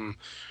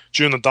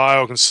during the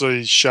day, I can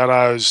see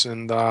shadows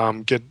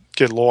and get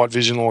light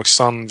vision, like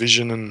sun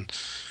vision and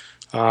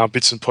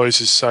bits and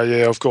pieces. So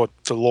yeah, I've got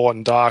the light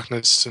and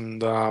darkness,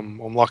 and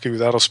I'm lucky with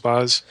that, I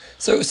suppose.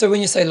 So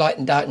when you say light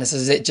and darkness,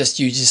 is it just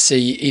you just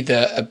see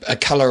either a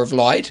colour of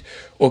light,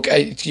 or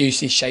do you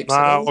see shapes?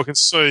 No, I can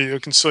see a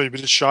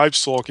bit of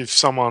shapes. Like if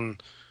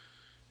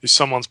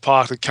someone's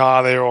parked a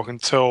car there, I can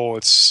tell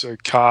it's a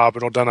car,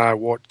 but I don't know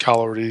what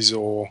colour it is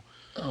or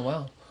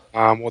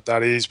what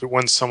that is. But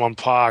when someone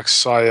parks,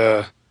 say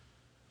a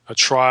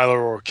trailer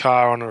or a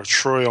car under a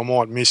tree, I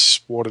might miss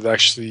what it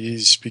actually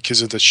is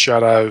because of the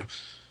shadow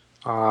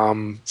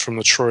from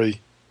the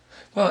tree.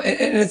 Well,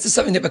 and it's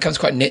something that becomes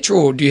quite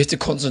natural, or do you have to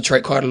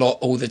concentrate quite a lot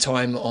all the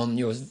time on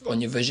your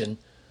vision?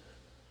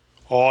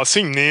 Oh, I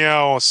think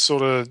now it's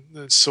sort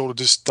of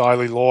just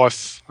daily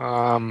life.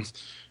 But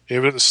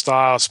at the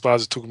start, I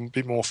suppose it took a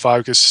bit more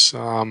focus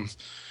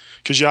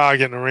because you are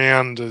getting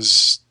around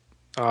as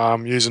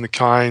using a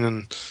cane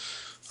and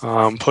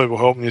people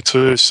helping you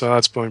too. So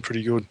that's been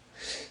pretty good.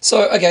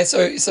 So okay,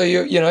 so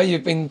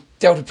you've been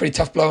dealt a pretty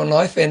tough blow in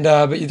life, and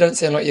but you don't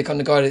sound like you're the kind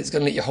of guy that's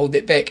going to let you hold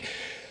that back.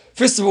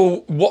 First of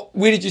all,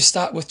 where did you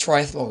start with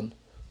triathlon?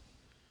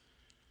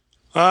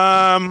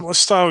 I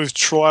started with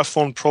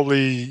triathlon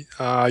probably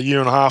a year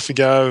and a half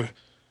ago.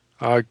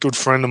 A good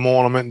friend of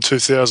mine I met in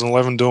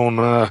 2011 doing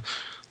a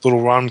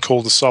little run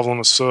called the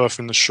Sutherland Surf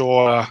in the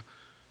Shire,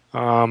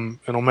 and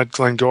I met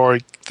Glenn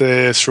Gorick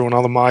there through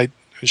another mate.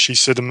 And she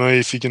said to me,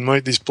 if you can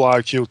meet this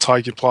bloke, he'll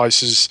take you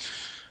places.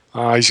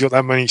 He's got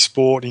that many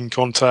sporting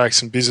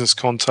contacts and business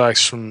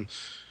contacts from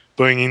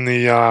being in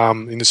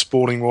the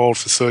sporting world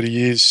for 30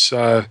 years.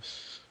 So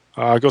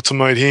I got to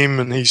meet him,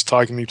 and he's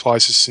taken me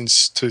places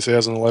since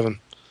 2011.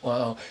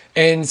 Wow.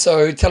 And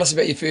so tell us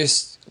about your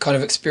first kind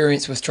of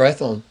experience with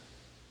triathlon.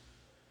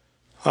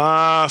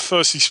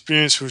 First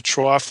experience with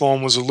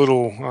triathlon was a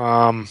little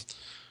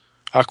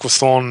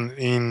aquathon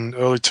in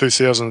early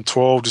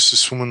 2012, just to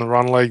swim in the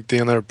run league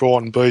down there at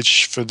Brighton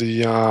Beach for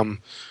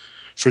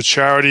a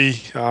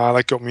charity.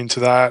 That got me into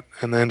that,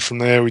 and then from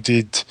there we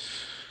did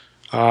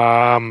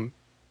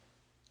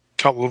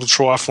couple of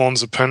little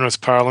triathlons, the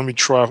Penrith Paralympic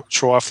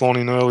triathlon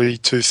in early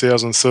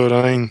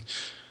 2013.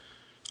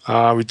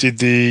 We did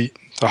the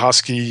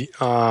Husky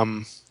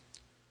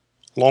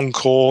long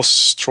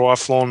course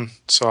triathlon,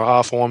 so a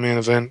half Ironman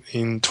event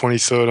in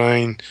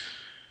 2013.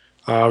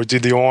 We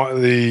did the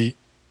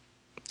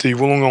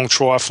Wollongong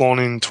triathlon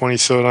in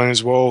 2013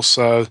 as well.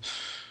 So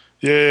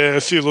yeah,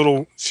 a few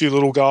little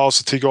goals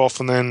to tick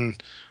off, and then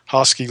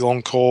Husky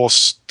long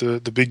course, the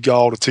big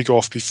goal to tick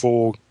off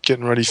before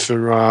getting ready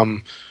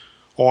for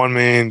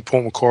Ironman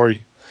Port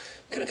Macquarie.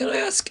 Can I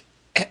ask,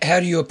 how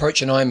do you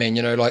approach an Ironman?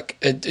 You know, like,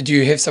 do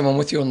you have someone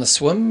with you on the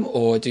swim,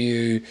 or do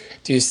you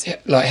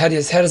like how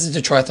does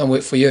the triathlon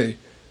work for you?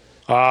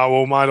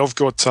 Well, mate, I've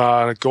got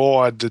a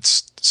guide that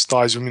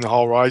stays with me the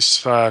whole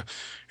race.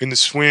 In the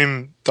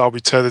swim, they'll be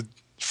tethered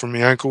from my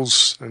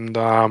ankles, and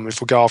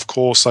if I go off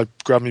course, they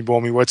grab me by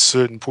my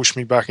wetsuit and push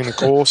me back in the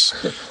course.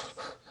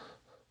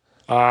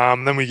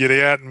 Then we get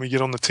out and we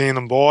get on the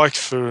tandem bike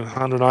for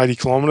 180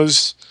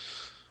 kilometres.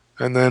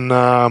 And then,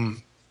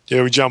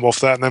 we jump off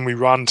that, and then we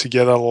run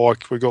together.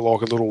 Like we got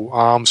like a little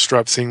arm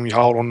strap thing we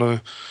hold on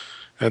to,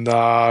 and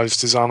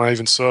if there's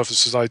uneven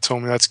surfaces, they tell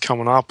me that's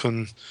coming up,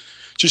 and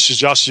just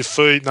adjust your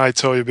feet, and they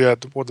tell you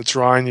about what the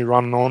terrain you're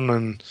running on,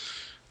 and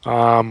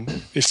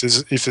if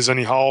there's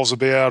any holes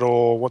about,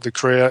 or what the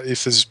crowd,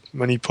 if there's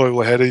many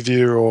people ahead of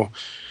you, or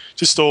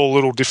just all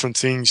little different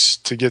things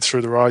to get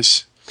through the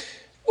race.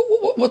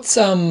 What's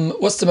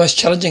the most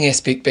challenging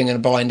aspect being a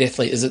blind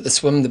athlete? Is it the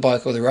swim, the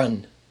bike, or the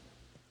run?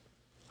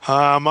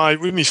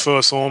 Mate, with me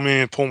first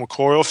Ironman at Port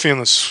Macquarie, I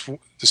found the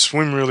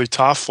swim really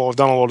tough. I've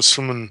done a lot of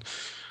swimming,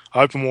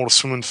 open water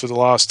swimming for the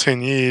last 10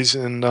 years,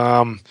 and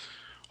I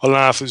don't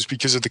know if it was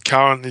because of the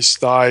current this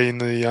day in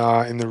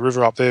the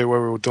river up there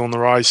where we were doing the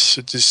race.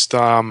 It just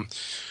the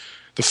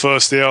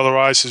first hour of the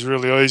race was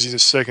really easy. The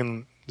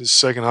second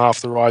half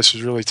of the race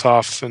was really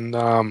tough, and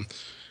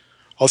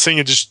I think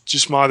it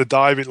just made the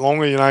day a bit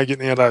longer. You know,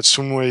 getting out of that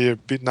swim where you're a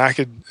bit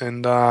knackered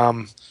and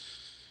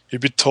you're a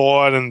bit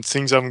tired and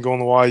things haven't gone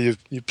the way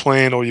you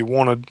planned or you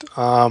wanted.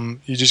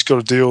 You just got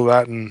to deal with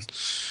that, and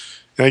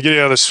get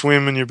out of the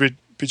swim and you're a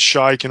bit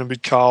shaken, a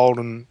bit cold,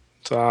 and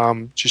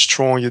just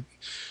try and get,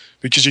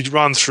 because you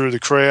run through the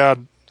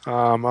crowd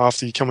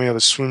after you come out of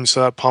the swim,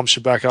 so that pumps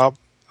you back up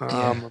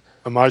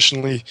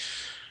emotionally,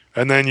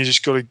 and then you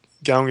just got to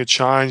go and get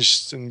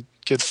changed and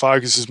get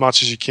focused as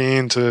much as you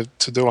can to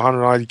do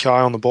 180k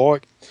on the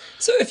bike.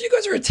 So if you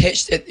guys are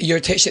you're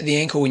attached at the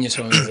ankle when you're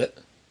swimming, is it?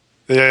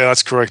 Yeah,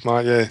 that's correct,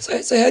 mate. Yeah.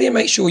 So how do you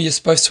make sure you're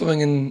both swimming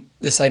in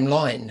the same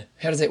line?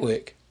 How does that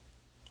work?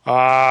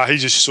 He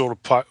just sort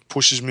of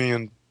pushes me,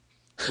 and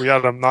we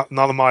had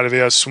another mate of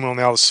ours swimming on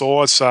the other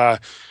side, so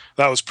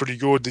that was pretty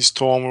good. This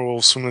time we were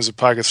all swimming as a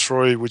pack of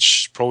three,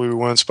 which probably we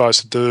weren't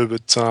supposed to do,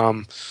 but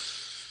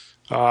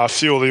a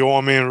few of the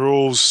Ironman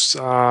rules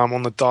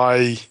on the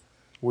day,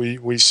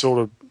 we sort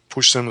of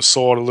pushed them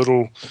aside a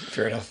little.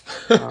 Fair enough.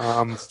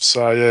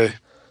 So, yeah.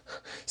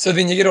 So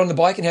then you get on the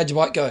bike, and how'd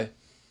your bike go?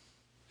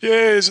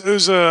 Yeah, it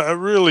was a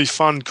really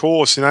fun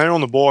course. You know, you're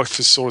on the bike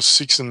for sort of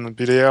 6 and a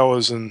bit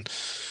hours, and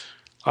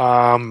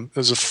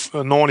there's a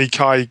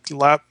 90k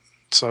lap,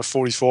 so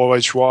 45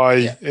 each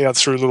way, out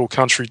through little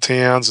country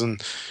towns,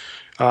 and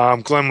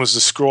Glenn was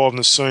describing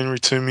the scenery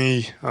to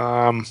me.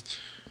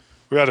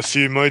 We had a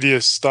few media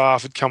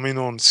staff that come in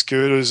on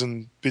scooters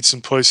and bits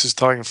and pieces,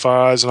 taking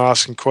photos and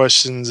asking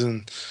questions,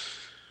 and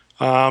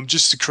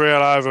just the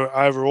crowd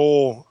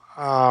overall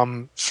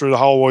through the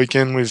whole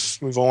weekend with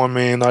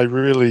Ironman, they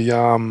really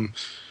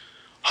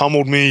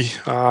humbled me.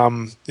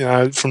 You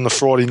know, from the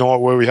Friday night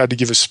where I had to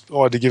give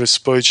a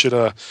speech at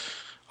a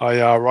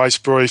race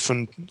brief,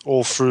 and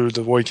all through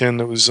the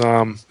weekend, it was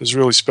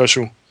really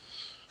special.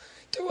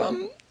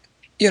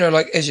 You know,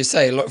 like as you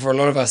say, for a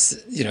lot of us,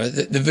 you know,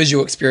 the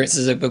visual experience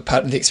is a big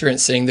part of the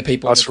experience, seeing the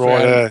people. That's in the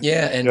crowd,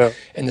 right.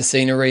 And the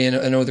scenery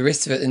and all the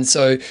rest of it. And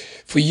so,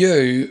 for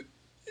you,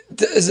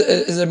 is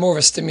it more of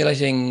a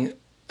stimulating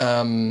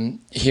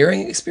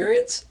hearing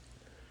experience?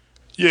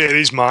 Yeah, it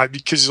is, mate.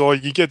 Because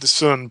like you get to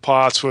certain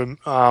parts where,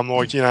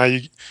 like you know,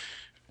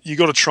 you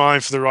got to train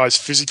for the race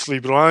physically,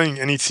 but I don't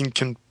think anything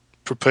can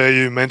prepare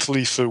you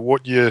mentally for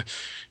what you're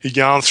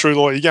going through.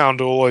 Like you're going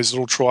to all these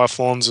little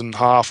triathlons and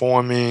half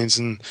Ironmans,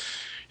 and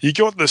you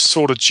got the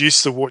sort of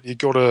gist of what you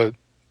got to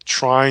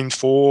train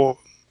for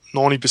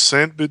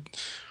 90%. But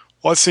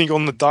I think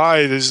on the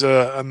day there's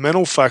a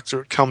mental factor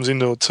that comes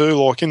into it too.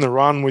 Like in the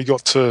run, we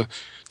got to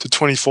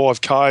 25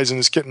 k's and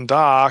it's getting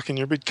dark and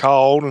you're a bit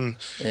cold, and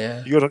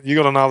you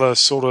got another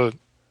sort of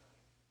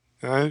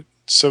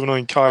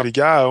 17k to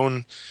go,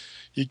 and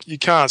you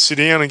can't sit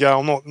down and go,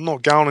 I'm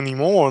not going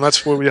anymore. And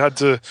that's where we had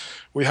to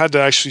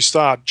actually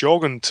start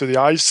jogging to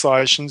the aid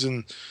stations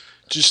and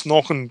just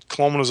knocking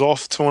kilometres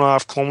off,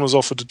 2.5 kilometres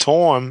off at a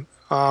time,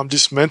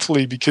 just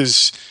mentally,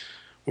 because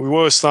we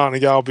were starting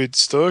to go a bit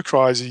stir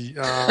crazy.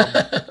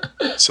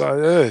 So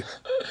yeah.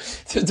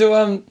 So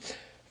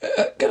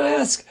can I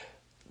ask?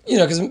 You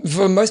know, because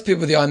for most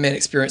people, the Ironman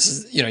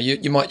experiences, you know,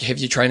 you might have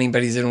your training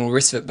buddies and all the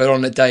rest of it, but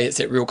on a day, it's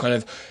that real kind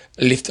of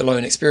left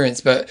alone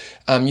experience. But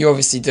you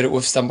obviously did it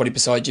with somebody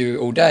beside you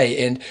all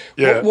day. And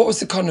what was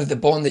the kind of the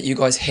bond that you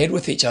guys had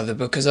with each other?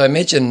 Because I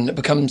imagine it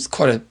becomes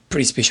quite a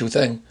pretty special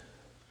thing.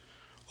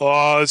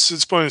 Oh,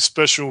 it's been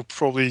special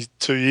probably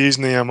 2 years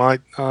now,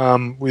 mate.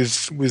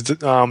 With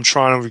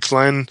training with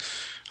Glenn,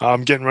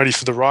 getting ready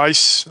for the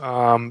race.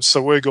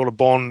 So we got a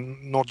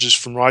bond not just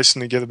from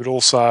racing together, but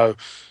also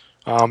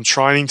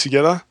training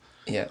together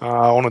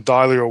on a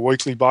daily or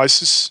weekly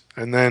basis.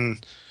 And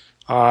then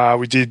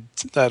we did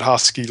that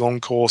Husky long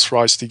course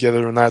race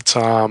together, and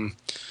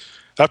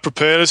that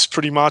prepared us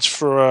pretty much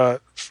for a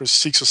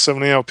 6 or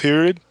 7 hour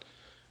period.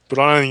 But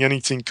I don't think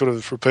anything could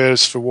have prepared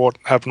us for what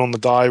happened on the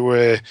day,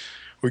 where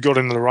we got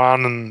into the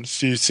run and a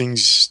few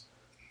things,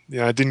 you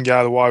know, didn't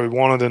go the way we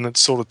wanted, and it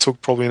sort of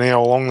took probably an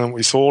hour longer than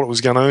we thought it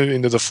was going to,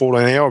 into the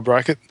 14-hour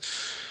bracket.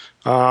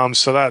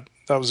 So that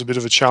was a bit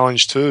of a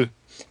challenge too.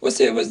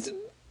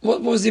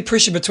 What was the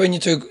pressure between you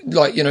two?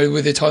 Like, you know,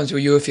 were there times where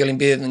you were feeling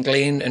better than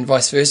Glenn and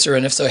vice versa?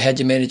 And if so, how'd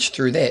you manage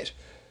through that?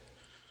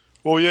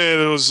 Well, yeah,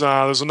 there was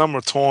a number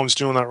of times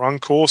during that run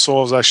course I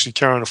was actually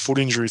carrying a foot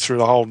injury through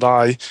the whole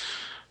day.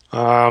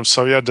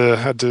 So we had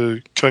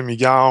to keep me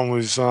going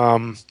with,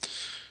 you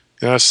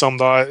know, some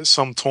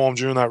time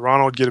during that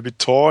run I'd get a bit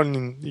tired,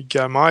 and you'd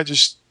go, mate,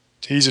 just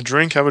here's a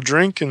drink, have a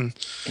drink, and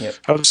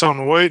have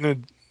something to eat,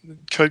 and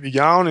it'd keep you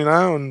going, you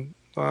know. And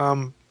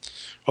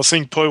I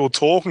think people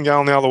talking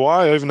going the other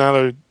way, even though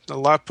they're a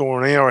lap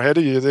or an hour ahead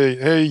of you,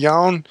 how you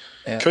going?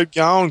 Yeah. Keep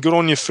going. Good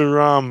on you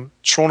for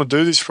trying to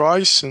do this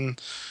race.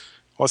 And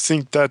I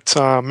think that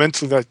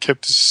mentally that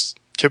kept us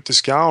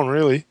going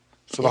really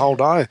for the whole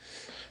day.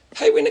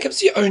 Hey, when it comes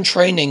to your own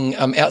training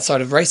outside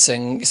of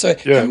racing, so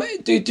do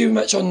you do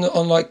much on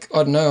like,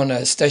 I don't know, on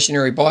a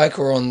stationary bike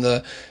or on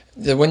the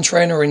wind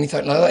trainer or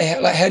anything like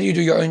that? Like, how do you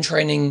do your own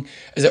training?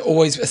 Is it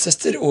always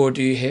assisted, or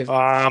do you have?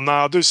 No,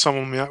 I do some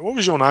of my own. What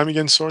was your name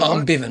again? Sorry,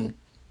 I'm Bevan.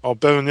 Oh,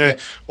 Bevan, yeah.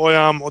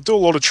 I do a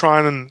lot of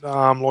training.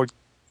 Like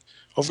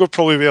I've got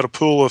probably about a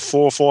pool of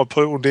 4 or 5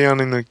 people down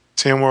in the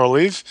town where I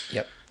live.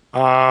 Yep.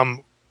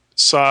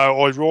 So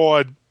I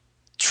ride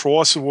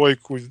twice a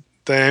week with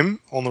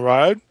them on the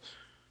road.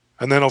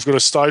 And then I've got a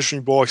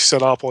stationary bike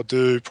set up. I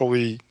do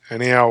probably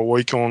an hour a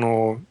week on,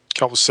 or a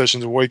couple of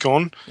sessions a week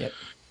on. Yep.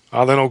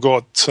 Then I've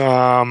got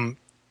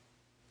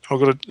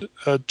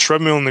a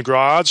treadmill in the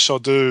garage. So I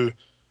do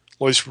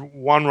at least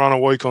one run a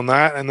week on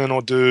that, and then I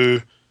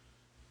do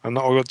and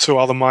I've got two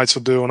other mates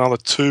I'll do another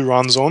 2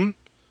 runs on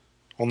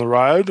the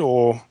road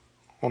or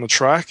on the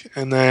track,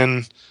 and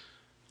then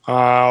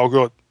I've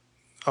got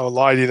a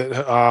lady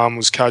that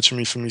was coaching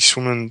me for me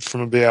swimming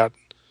from about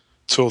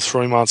 2 or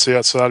 3 months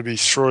out, so that'd be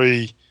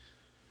 3K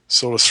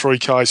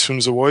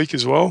swims a week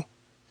as well.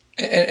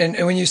 And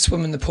when you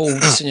swim in the pool,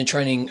 just in your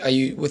training, are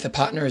you with a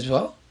partner as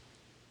well?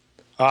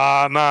 No,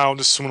 I'm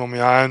just swimming on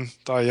my own.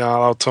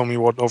 They'll tell me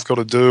what I've got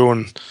to do,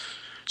 and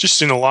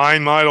just in the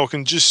lane, mate, I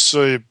can just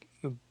see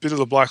a bit of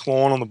the black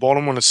line on the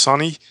bottom when it's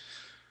sunny.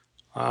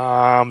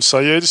 So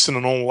yeah, just in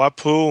a normal lap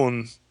pool,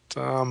 and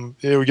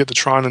we get the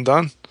training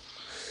done.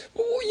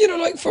 Well, you know,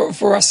 like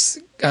for us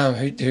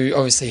who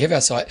obviously have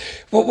our site,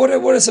 what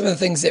are some of the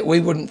things that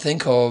we wouldn't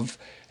think of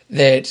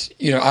that,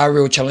 you know, are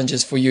real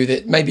challenges for you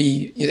that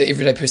maybe the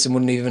everyday person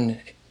wouldn't even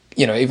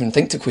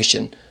think to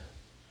question?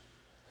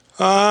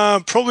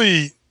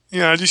 Probably,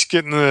 just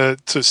getting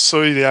to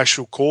see the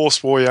actual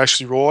course while you're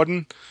actually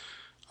riding.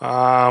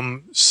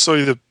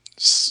 See the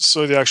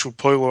actual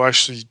people who are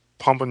actually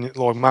pumping,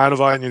 like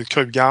motivating you to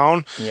keep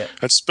going. Yeah.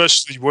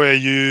 Especially where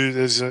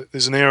there's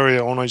an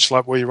area on each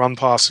lap where you run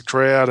past the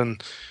crowd,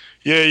 and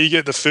you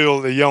get the feel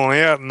that they're yelling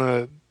out and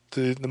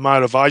the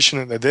motivation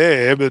that they're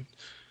there. But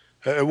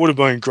it would have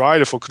been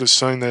great if I could have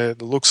seen the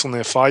looks on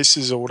their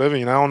faces or whatever.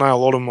 I know a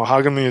lot of them were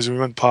hugging me as we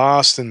went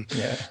past and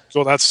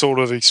got that sort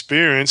of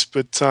experience.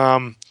 But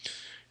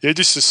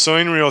just the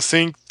scenery. I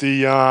think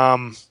the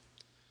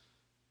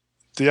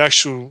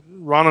actual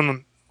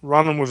running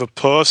with a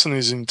person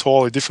is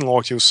entirely different,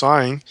 like you were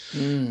saying,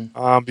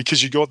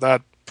 because you got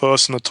that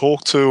person to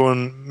talk to,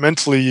 and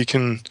mentally you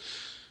can.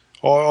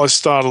 I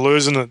started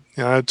losing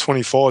it,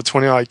 25,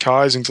 28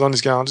 Ks, and Glenn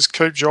is going, just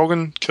keep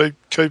jogging, keep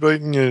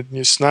eating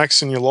your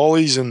snacks and your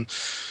lollies, and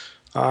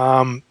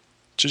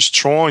just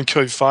try and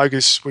keep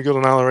focused. We got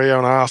another hour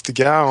and a half to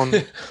go,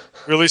 and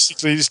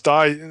realistically, this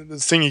day, the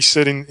thing he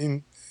said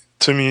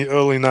to me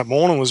early in that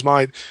morning was,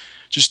 mate,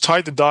 just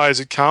take the day as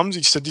it comes.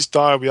 He said, this day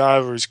will be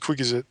over as quick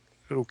as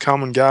it'll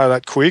come and go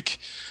that quick.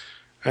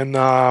 And,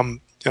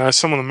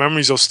 some of the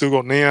memories I've still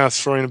got now,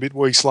 3 and a bit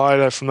weeks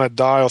later from that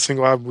day, I think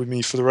I have with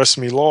me for the rest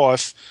of my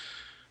life.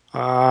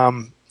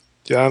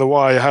 The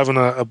way having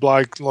a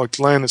bloke like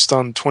Glenn that's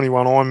done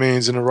 21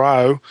 Ironmans in a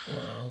row,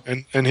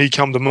 wow. and he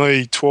come to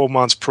me 12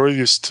 months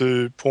previous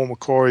to Port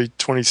Macquarie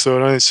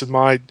 2013 and said,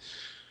 mate,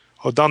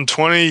 I've done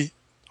 20,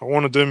 I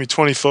want to do my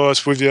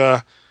 21st with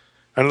you.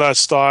 And at that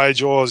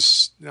stage, I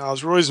was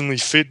reasonably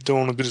fit,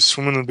 doing a bit of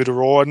swimming and a bit of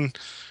riding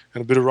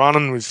and a bit of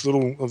running with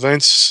little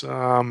events,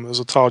 as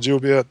I told you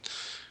about.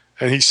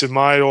 And he said,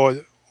 mate,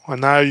 I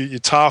know you're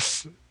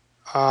tough.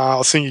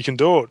 I think you can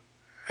do it.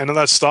 And at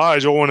that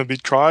stage, I went a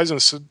bit crazy. And I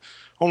said,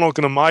 I'm not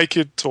going to make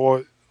it,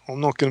 or I'm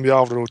not going to be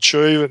able to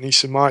achieve it. And he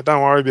said, mate,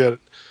 don't worry about it.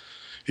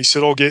 He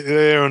said, I'll get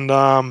there.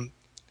 And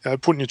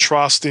putting your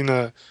trust in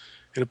a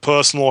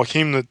person like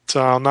him that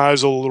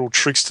knows all the little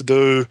tricks to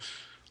do,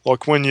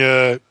 like when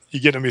you're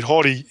getting a bit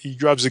hot, he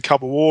grabs a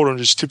cup of water and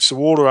just tips the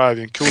water over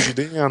you and cools you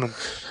down. And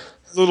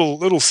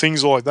little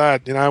things like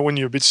that, when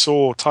you're a bit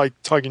sore, take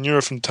a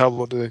Nurofen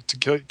tablet to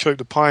keep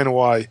the pain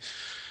away.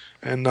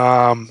 And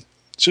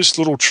just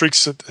little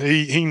tricks that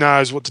he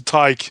knows what to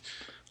take.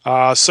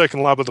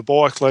 Second lap of the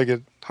bike leg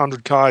at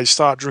 100k,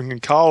 start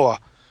drinking cola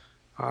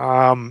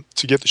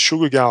to get the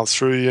sugar going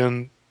through you,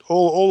 and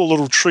all the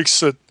little tricks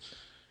that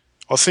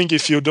I think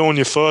if you're doing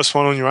your first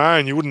one on your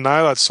own, you wouldn't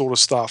know that sort of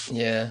stuff.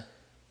 Yeah.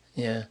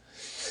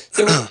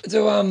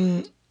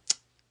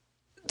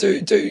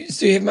 Do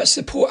you have much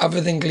support other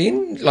than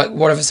Glenn? Like,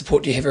 what other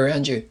support do you have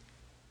around you?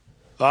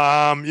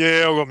 I've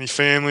got my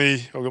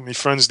family. I've got my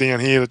friends down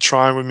here that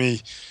train with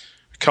me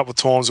a couple of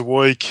times a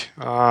week.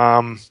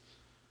 So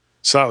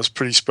that was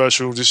pretty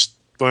special. Just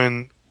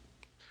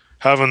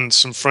having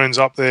some friends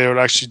up there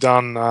that actually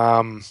done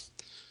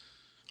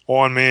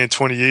Ironman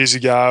 20 years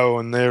ago,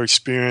 and their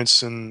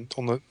experience, and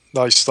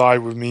they stayed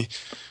with me.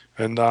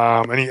 And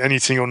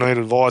anything I need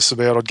advice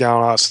about, I'd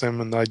go and ask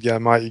them, and they'd go,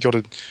 mate, you got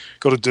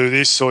to do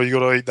this, or you got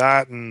to eat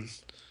that, and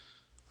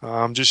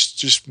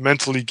just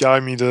mentally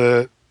got me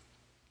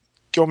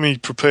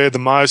prepared the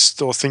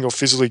most I think I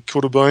physically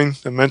could have been,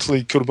 and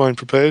mentally could have been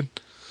prepared.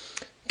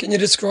 Can you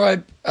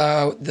describe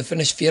the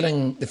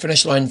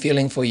finish line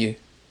feeling for you?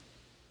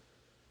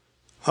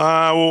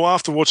 Well,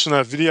 after watching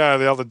that video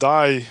the other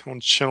day on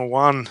Channel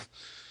 1,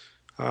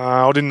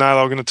 I didn't know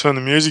they were going to turn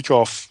the music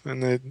off,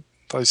 and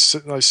they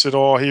said,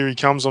 oh, here he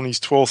comes on his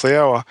 12th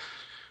hour.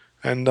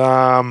 And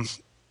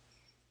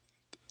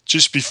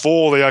just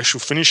before the actual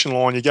finishing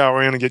line, you go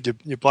around and get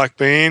your black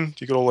band.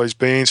 You got all these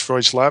bands for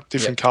each lap,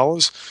 different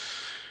colours.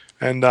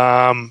 And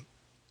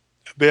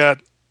about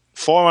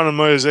 500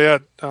 metres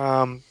out,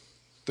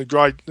 the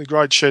great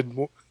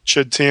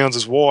Ched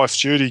Towns' wife,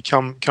 Judy,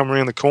 come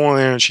around the corner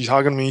there, and she's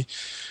hugging me,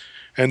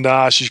 and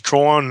she's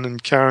crying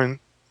and carrying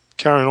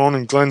on,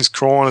 and Glenn's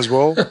crying as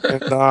well.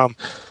 And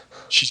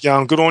she's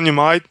going, good on you,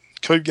 mate.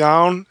 Keep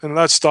going. And at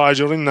that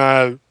stage, I didn't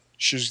know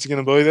she was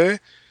going to be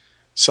there.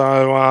 So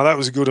that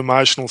was a good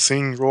emotional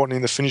thing, right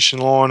in the finishing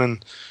line.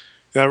 And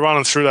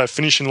running through that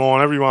finishing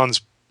line,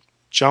 everyone's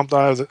jumped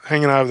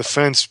hanging over the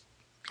fence,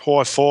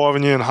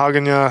 high-fiving you and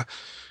hugging you.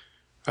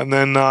 And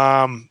then,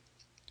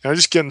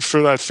 just getting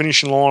through that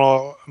finishing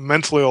line,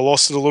 mentally I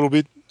lost it a little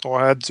bit.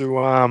 I had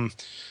to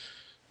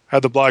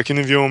had the bloke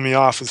interviewing me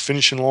after the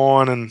finishing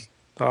line,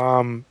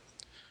 and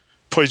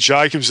Pete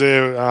Jacobs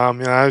there,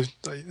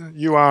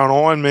 you are an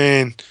Iron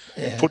Man.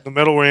 Yeah. Putting the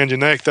medal around your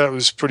neck, that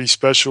was pretty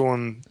special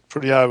and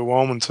pretty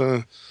overwhelming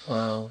too.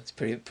 Wow, it's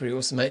pretty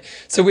awesome, mate.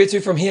 So where to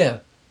from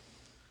here?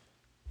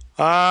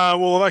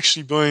 Well, I've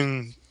actually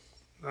been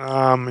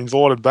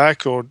invited back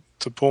to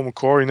Paul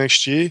Macquarie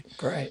next year.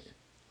 Great.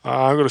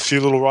 I've got a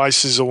few little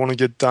races I want to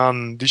get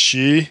done this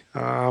year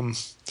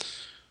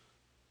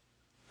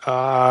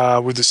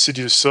with the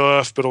City of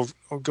Surf, but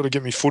I've got to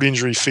get my foot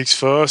injury fixed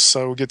first,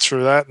 so we'll get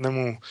through that, and then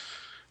we'll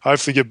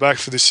hopefully get back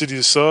for the City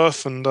of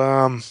Surf. And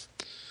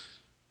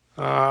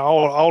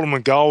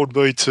ultimate goal would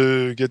be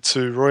to get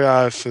to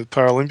Rio for the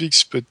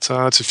Paralympics, but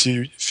it's a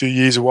few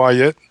years away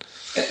yet.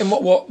 And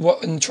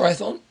what in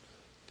triathlon?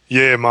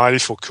 Yeah, mate,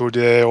 if I could,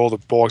 or the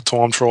bike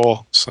time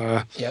trial.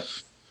 So yep.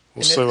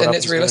 We'll see what happens. And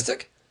it's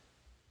realistic?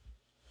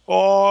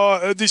 Oh,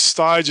 at this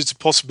stage, it's a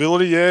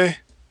possibility, yeah.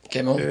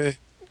 Game on. Yeah.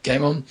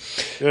 Game on.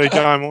 Yeah,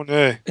 game on,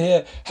 yeah.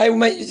 Yeah. Hey, well,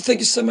 mate, thank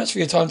you so much for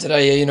your time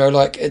today.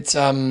 Yeah, it's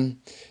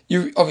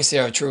you obviously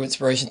are a true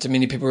inspiration to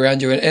many people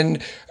around you.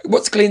 And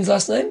what's Glenn's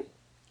last name?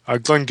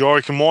 Glenn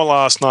Gorick, and my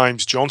last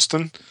name's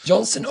Johnston.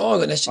 Johnston. Oh,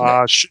 goodness.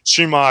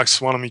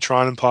 Schumark's one of my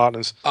training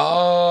partners.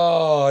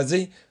 Oh, is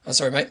he? Oh,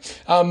 sorry, mate.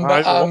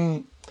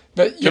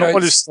 But you know, I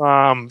just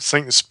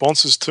thank the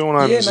sponsors too. I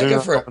know yeah, Mizuno, mate,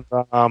 go for it.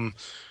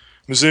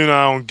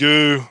 Mizuno and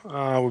Goo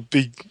were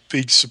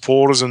big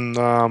supporters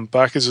and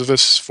backers of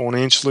us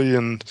financially,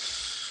 and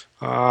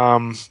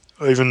even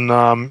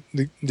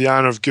the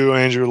owner of Goo,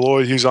 Andrew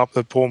Lloyd, he's up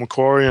at Paul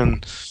Macquarie,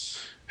 and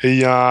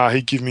he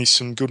gave me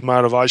some good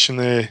motivation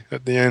there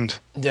at the end.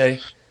 Yeah.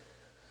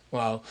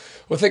 Wow.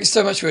 Well, thank you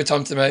so much for your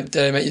time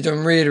today, mate. You're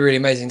doing really, really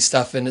amazing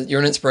stuff, and you're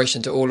an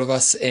inspiration to all of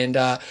us. And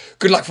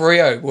good luck for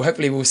Rio. Well,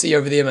 hopefully we'll see you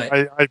over there, mate.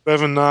 Hey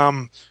Bevan,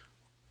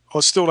 I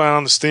still don't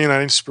understand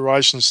that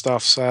inspiration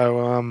stuff.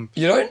 So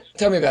you don't?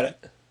 Tell me about it.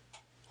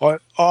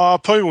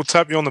 People will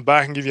tap you on the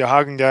back and give you a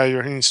hug and go,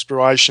 "You're an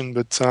inspiration,"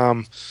 but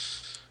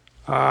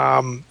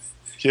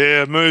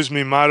it moves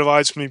me,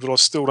 motivates me, but I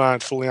still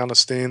don't fully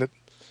understand it.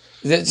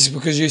 Is that just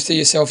because you see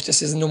yourself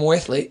just as a normal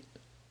athlete?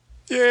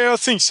 Yeah, I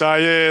think so.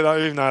 Yeah,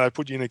 even though they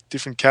put you in a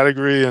different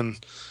category, and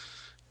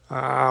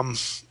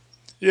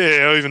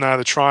even though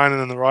the training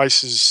and the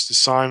race is the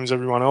same as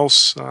everyone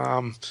else,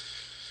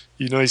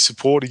 you need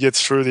support to get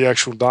through the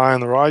actual day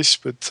and the race.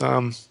 But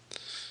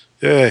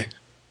yeah.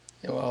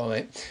 Well,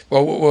 mate.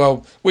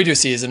 Well, we do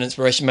see you as an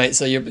inspiration, mate.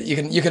 So you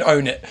can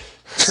own it.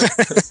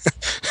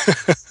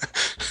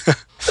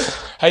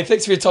 Hey,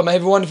 thanks for your time, mate.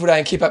 Have a wonderful day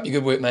and keep up your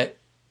good work, mate.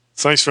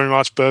 Thanks very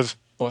much, Bev.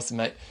 Awesome,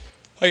 mate.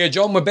 Okay,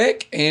 John, we're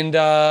back, and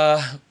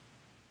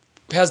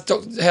how's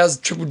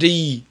Triple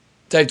D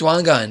Dave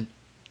Dwan going?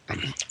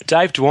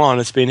 Dave Dwan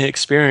has been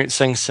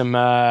experiencing some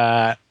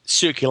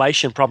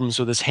circulation problems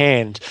with his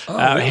hands,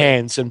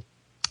 and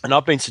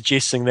I've been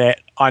suggesting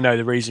that I know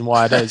the reason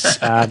why it is,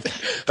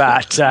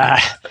 but not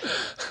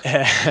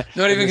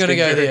even going to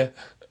go there.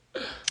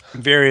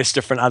 Various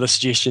different other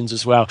suggestions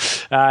as well,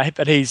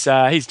 but he's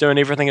doing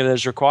everything that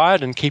is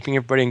required and keeping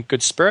everybody in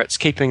good spirits,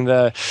 keeping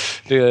the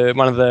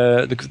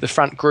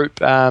front group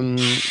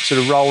sort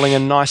of rolling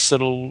in nice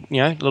little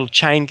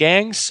chain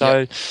gangs. So.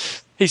 Yep.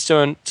 He's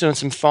doing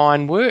some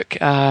fine work.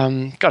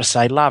 Got to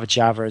say, Lava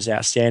Java is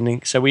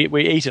outstanding. So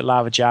we eat at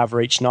Lava Java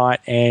each night,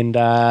 and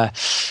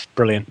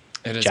brilliant.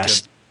 It is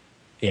good.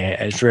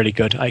 Yeah, it's really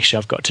good. Actually,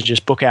 I've got to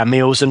just book our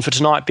meals in for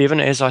tonight, Bevan,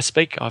 as I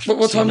speak.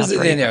 What time is it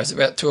there now? It's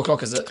about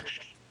 2:00, is it?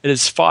 It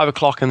is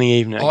 5:00 in the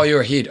evening. Oh, you're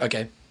ahead.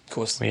 Okay, of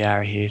course. We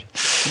are ahead.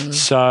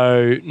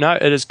 So, no,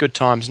 it is good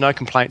times. No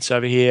complaints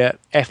over here.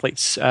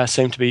 Athletes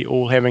seem to be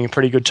all having a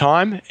pretty good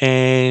time,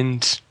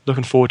 and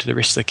looking forward to the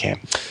rest of the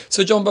camp.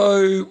 So,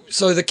 Jumbo,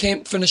 the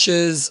camp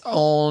finishes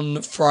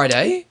on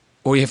Friday,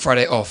 or you have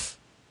Friday off?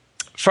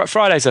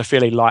 Friday's a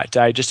fairly light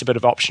day, just a bit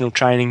of optional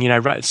training.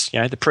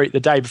 The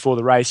day before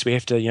the race, we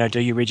have to, do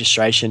your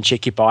registration,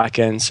 check your bike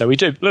in. So we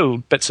do little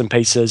bits and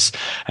pieces,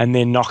 and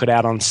then knock it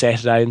out on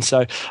Saturday. And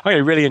so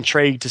I'm really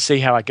intrigued to see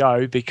how I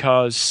go,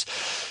 because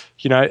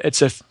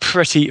it's a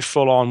pretty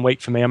full-on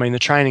week for me. I mean, the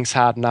training's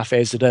hard enough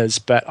as it is,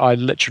 but I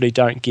literally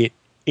don't get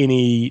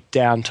any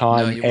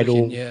downtime at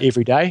all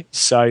every day.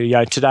 So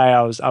today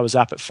I was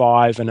up at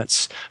 5, and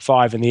it's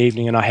 5 in the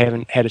evening, and I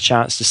haven't had a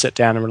chance to sit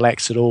down and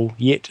relax at all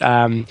yet.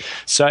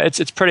 So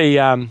it's pretty.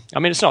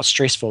 It's not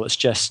stressful. It's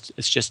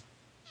just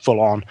full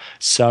on.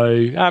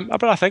 So,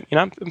 but I think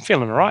I'm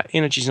feeling all right.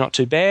 Energy's not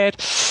too bad.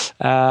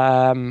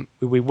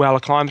 We'll be well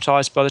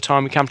acclimatized by the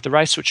time we come to the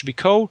race, which would be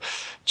cool.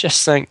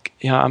 Just think,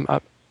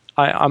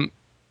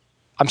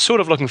 I'm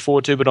sort of looking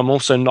forward to, but I'm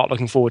also not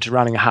looking forward to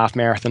running a half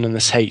marathon in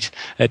this heat.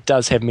 It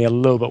does have me a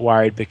little bit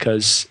worried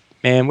because,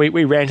 man,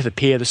 we ran to the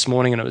pier this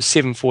morning, and it was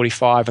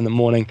 7:45 in the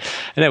morning,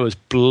 and it was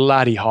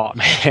bloody hot,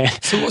 man.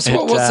 So what's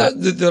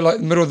the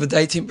middle of the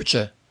day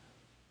temperature?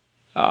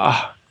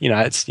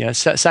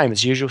 it's same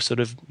as usual, sort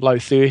of low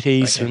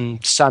 30s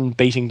and sun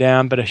beating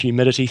down, bit of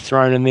humidity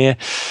thrown in there.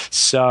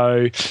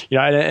 So,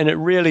 and it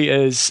really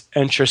is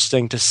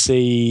interesting to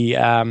see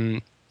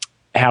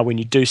how when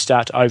you do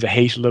start to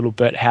overheat a little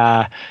bit,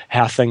 how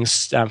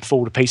things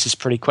fall to pieces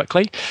pretty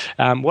quickly.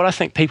 What I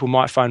think people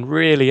might find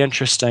really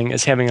interesting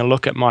is having a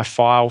look at my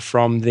file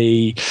from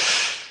the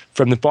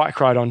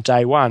bike ride on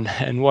day one.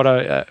 And what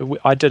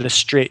I did a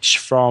stretch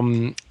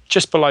from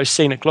just below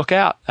Scenic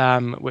Lookout,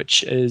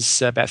 which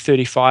is about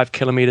 35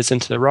 kilometres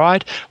into the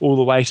ride, all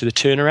the way to the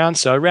turnaround.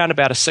 So around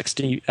about a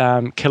 60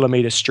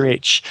 kilometre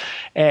stretch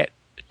at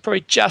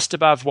probably just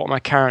above what my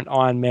current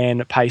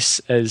Ironman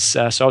pace is.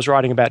 So I was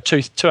riding about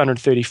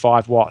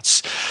 235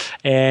 watts.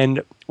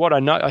 And what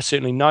I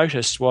certainly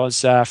noticed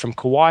was from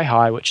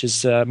Kawaihae, which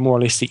is more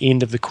or less the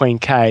end of the Queen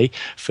K,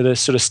 for the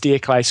sort of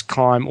staircase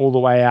climb all the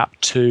way up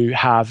to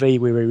Harvey,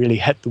 where we really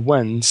hit the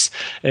winds,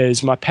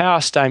 is my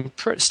power stayed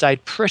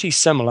pretty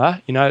similar.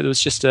 There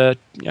was just a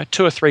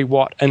 2 or 3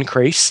 watt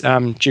increase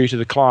due to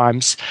the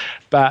climbs.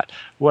 But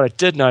what I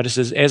did notice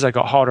is as I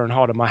got hotter and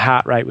hotter, my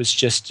heart rate was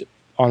just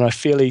on a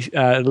fairly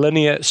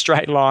linear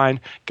straight line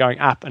going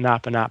up and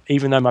up and up.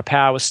 Even though my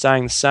power was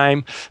staying the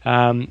same,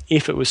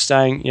 effort was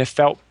staying,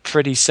 felt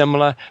pretty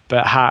similar,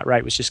 but heart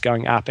rate was just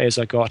going up as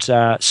I got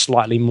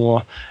slightly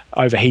more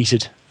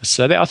overheated.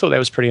 So I thought that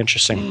was pretty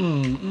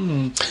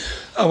interesting.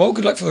 Oh, well,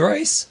 good luck for the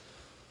race.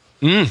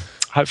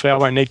 Hopefully I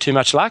won't need too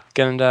much luck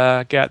and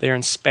go out there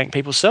and spank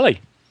people silly.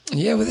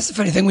 Yeah, well, that's the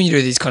funny thing when you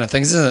do these kind of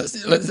things,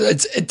 isn't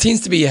it? It tends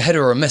to be a hit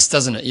or a miss,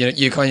 doesn't it?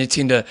 You kind of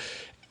tend to...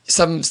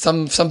 Some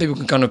people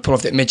can kind of pull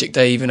off that magic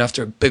day even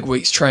after a big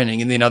week's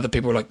training, and then other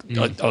people are like,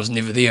 I was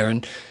never there,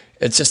 and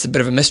it's just a bit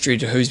of a mystery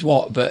to who's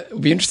what. But it'll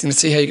be interesting to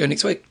see how you go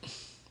next week.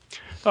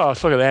 Oh,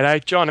 look at that, eh?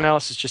 John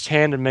Ellis has just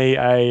handed me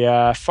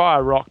a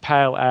Fire Rock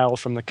Pale Ale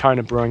from the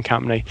Kona Brewing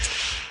Company.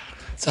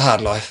 It's a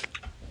hard life.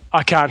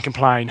 I can't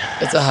complain.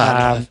 It's a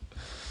hard life.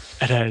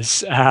 It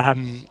is.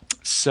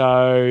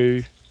 So...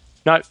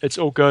 No, it's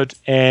all good,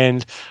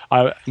 and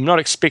I'm not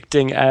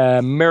expecting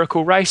a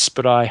miracle race,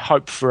 but I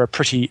hope for a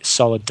pretty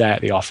solid day at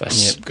the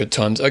office. Yeah, good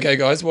times. Okay,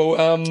 guys. Well,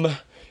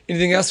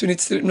 anything else we need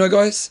to know,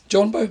 guys?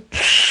 John, Bo?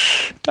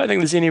 Don't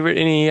think there's any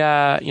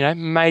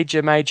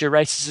major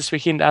races this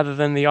weekend other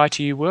than the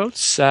ITU Worlds.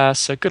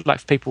 So good luck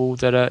for people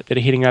that are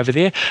heading over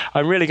there.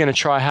 I'm really going to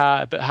try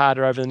a bit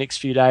harder over the next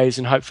few days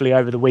and hopefully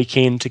over the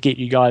weekend to get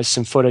you guys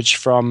some footage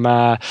from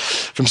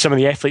some of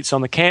the athletes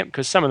on the camp,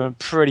 because some of them are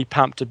pretty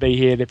pumped to be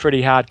here. They're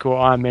pretty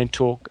hardcore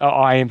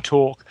IM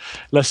Talk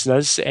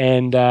listeners,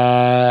 and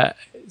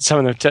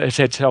some of them have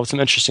had told some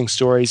interesting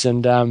stories.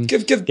 And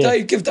give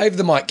Dave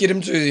the mic. Get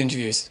him to do the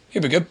interviews.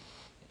 He'll be good.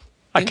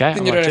 Okay,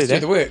 then you don't have to do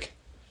the work.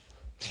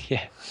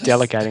 Yeah,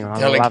 delegating.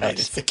 I love it.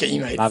 It's the key,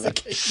 mate. Love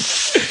it. Do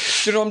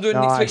you know what I'm doing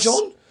next week,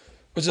 John?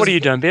 What are you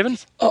doing, Bevan?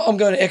 I'm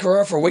going to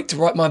Ekaroa for a week to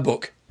write my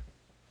book.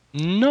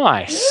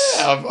 Nice.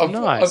 Yeah,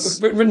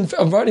 nice.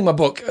 I'm writing my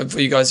book. For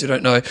you guys who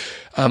don't know,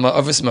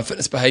 obviously my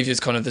fitness behaviour is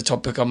kind of the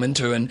topic I'm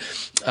into, and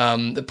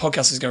the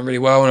podcast is going really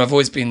well, and I've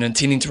always been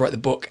intending to write the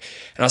book.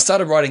 And I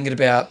started writing it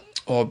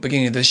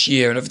beginning of this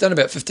year, and I've done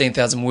about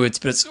 15,000 words,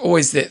 but it's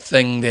always that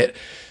thing that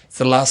it's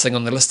the last thing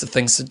on the list of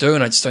things to do,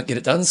 and I just don't get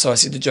it done. So I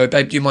said to Joe,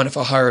 babe, do you mind if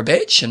I hire a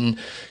batch and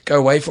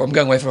I'm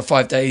going away for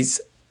 5 days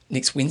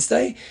next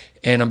Wednesday,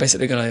 and I'm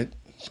basically going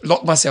to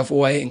lock myself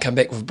away and come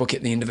back with a book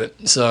at the end of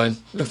it. So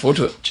look forward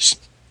to it.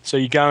 So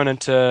you're going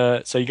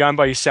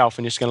by yourself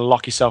and you're just going to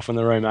lock yourself in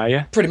the room, are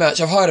you? Pretty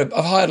much. I've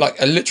hired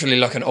literally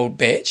like an old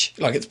batch,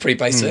 like it's pretty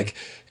basic,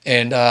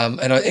 and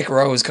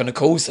Ekaroa was kind of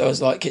cool. So I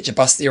was like, catch a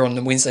bus there on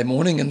the Wednesday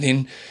morning, and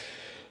then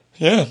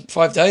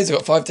 5 days. I've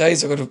got 5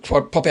 days. I've got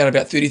to pop out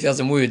about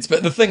 30,000 words.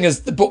 But the thing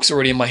is, the book's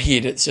already in my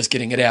head. It's just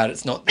getting it out.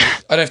 It's not.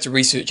 I don't have to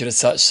research it as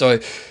such. So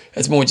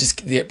it's more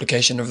just the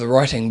application of the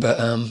writing. But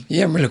I'm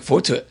really looking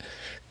forward to it.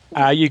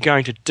 Are you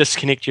going to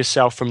disconnect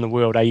yourself from the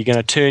world? Are you going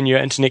to turn your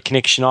internet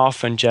connection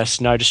off and just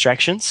no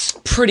distractions?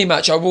 Pretty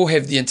much. I will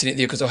have the internet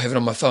there because I'll have it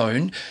on my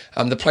phone.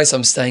 The place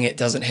I'm staying at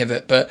doesn't have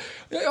it, but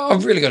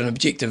I've really got an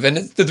objective. And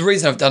the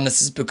reason I've done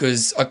this is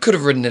because I could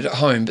have ridden it at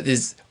home, but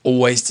there's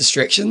always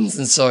distractions.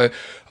 And so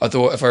I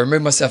thought if I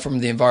remove myself from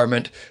the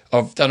environment,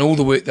 I've done all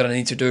the work that I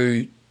need to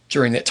do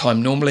during that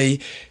time normally.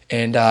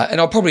 And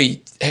I'll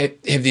probably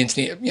have the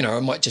internet, I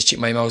might just check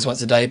my emails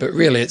once a day, but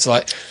really it's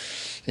like...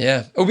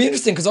 Yeah, it'll be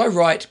interesting because I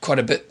write quite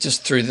a bit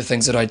just through the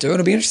things that I do. And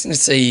it'll be interesting to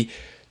see,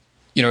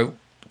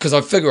 because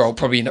I figure I'll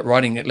probably end up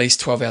writing at least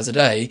 12 hours a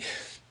day,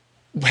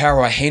 how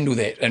I handle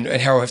that and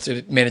how I have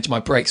to manage my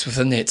breaks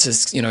within that.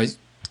 Just,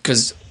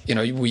 because,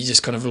 we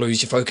just kind of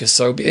lose your focus.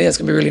 So, it's going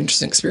to be a really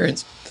interesting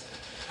experience.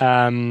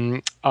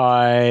 I'll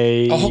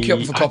hook you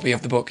up with a copy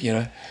of the book,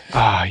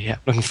 Oh, yeah,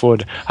 looking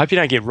forward. I hope you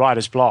don't get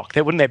writer's block.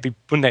 Wouldn't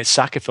that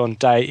suck if on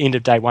end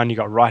of day one you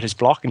got writer's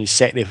block and you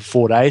sat there for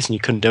 4 days and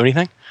you couldn't do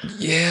anything?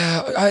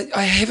 Yeah,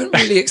 I haven't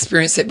really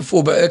experienced that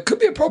before, but it could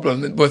be a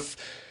problem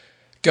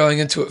going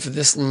into it for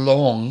this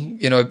long,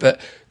 you know, but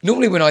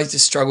normally when I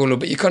just struggle a little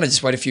bit, you kind of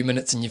just wait a few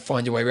minutes and you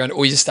find your way around,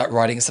 or you just start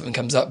writing and something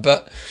comes up.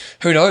 But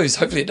who knows?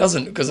 Hopefully it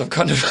doesn't, because I've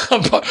kind of,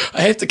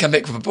 I have to come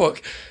back with a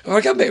book. If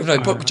I come back with no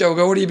book, Joe will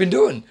go, what have you been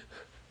doing?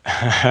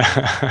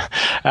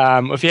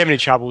 If you have any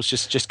troubles,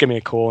 just give me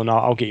a call and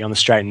I'll get you on the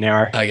straight and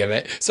narrow. Okay,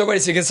 mate. So wait a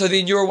second. So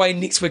then you're away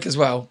next week as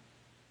well?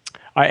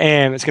 I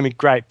am. It's going to be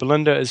great.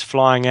 Belinda is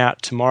flying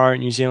out tomorrow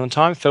New Zealand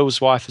time.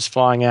 Phil's wife is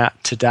flying out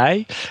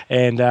today.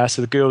 And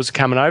so the girls are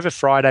coming over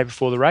Friday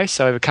before the race.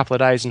 So I have a couple of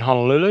days in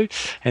Honolulu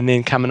and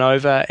then coming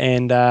over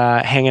and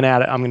hanging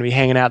out. I'm going to be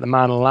hanging out at the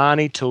Mauna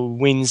Lani till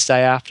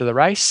Wednesday after the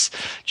race,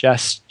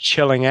 just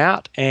chilling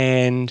out.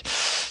 And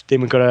then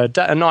we've got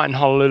a night in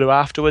Honolulu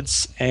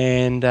afterwards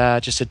and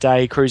just a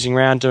day cruising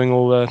around doing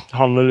all the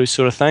Honolulu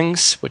sort of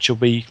things, which will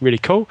be really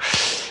cool.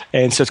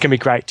 And so it's going to be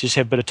great to just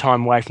have a bit of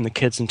time away from the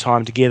kids and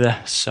time together.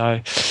 So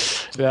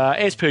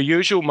as per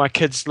usual, my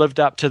kids lived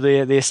up to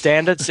their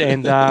standards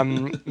and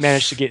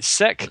managed to get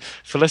sick.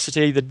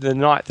 Felicity, the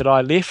night that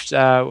I left,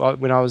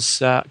 when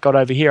I got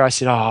over here, I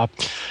said, I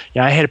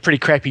had a pretty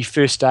crappy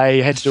first day.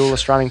 I had to do all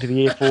this running to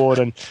the airport.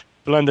 And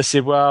Belinda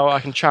said, well,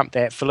 I can trump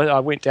that. I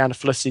went down to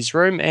Felicity's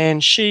room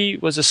and she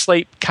was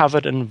asleep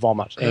covered in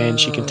vomit. And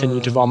she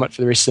continued to vomit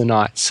for the rest of the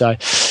night. So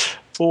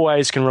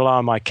always can rely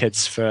on my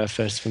kids for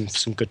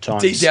some good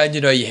times. Deep down,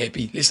 you know you're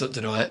happy. Let's not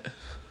deny it.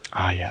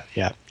 Oh, yeah.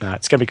 No,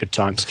 it's going to be good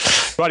times.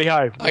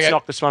 Righty-ho. Let's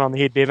knock this one on the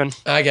head, Bevan.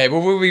 Okay, well,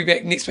 we'll be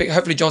back next week.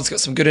 Hopefully, John's got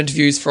some good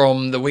interviews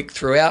from the week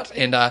throughout.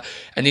 And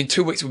then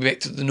 2 weeks, we'll be back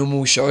to the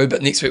normal show.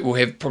 But next week, we'll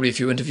have probably a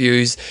few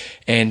interviews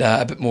and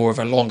a bit more of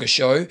a longer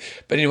show.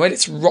 But anyway,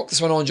 let's rock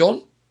this one on,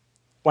 John.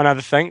 One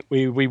other thing,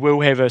 we will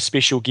have a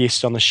special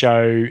guest on the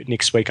show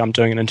next week. I'm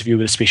doing an interview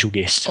with a special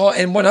guest. Oh,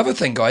 and one other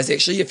thing, guys.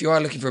 Actually, if you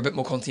are looking for a bit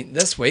more content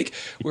this week,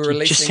 we're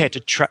releasing...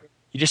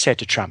 You just had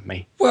to trump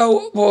me.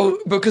 Well,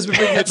 because we're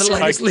bringing out the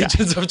latest okay.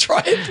 Legends of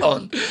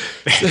Triathlon.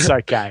 It's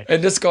okay.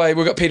 And this guy,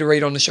 we've got Peter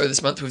Reid on the show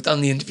this month. We've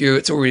done the interview.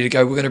 It's all ready to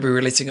go. We're going to be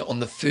releasing it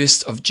on the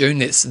 1st of June.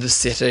 That's this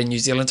Saturday, New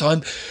Zealand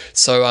time.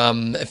 So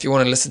if you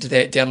want to listen to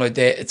that, download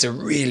that. It's a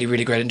really,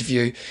 really great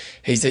interview.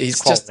 He's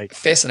just a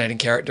fascinating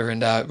character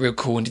and a real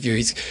cool interview.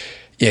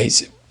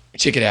 He's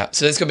check it out.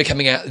 So that's going to be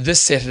coming out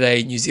this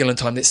Saturday, New Zealand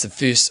time. That's the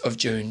 1st of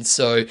June.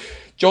 So,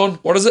 John,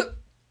 what is it?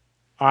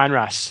 Iron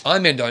Russ.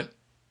 I'm Mendone.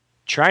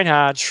 Train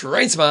hard.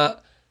 Train smart.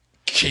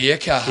 Kia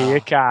kaha. Kia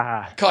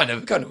kaha.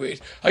 Kind of weird.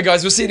 Hey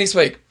guys, we'll see you next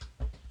week.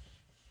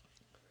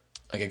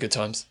 Okay, good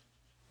times.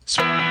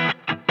 Sweet.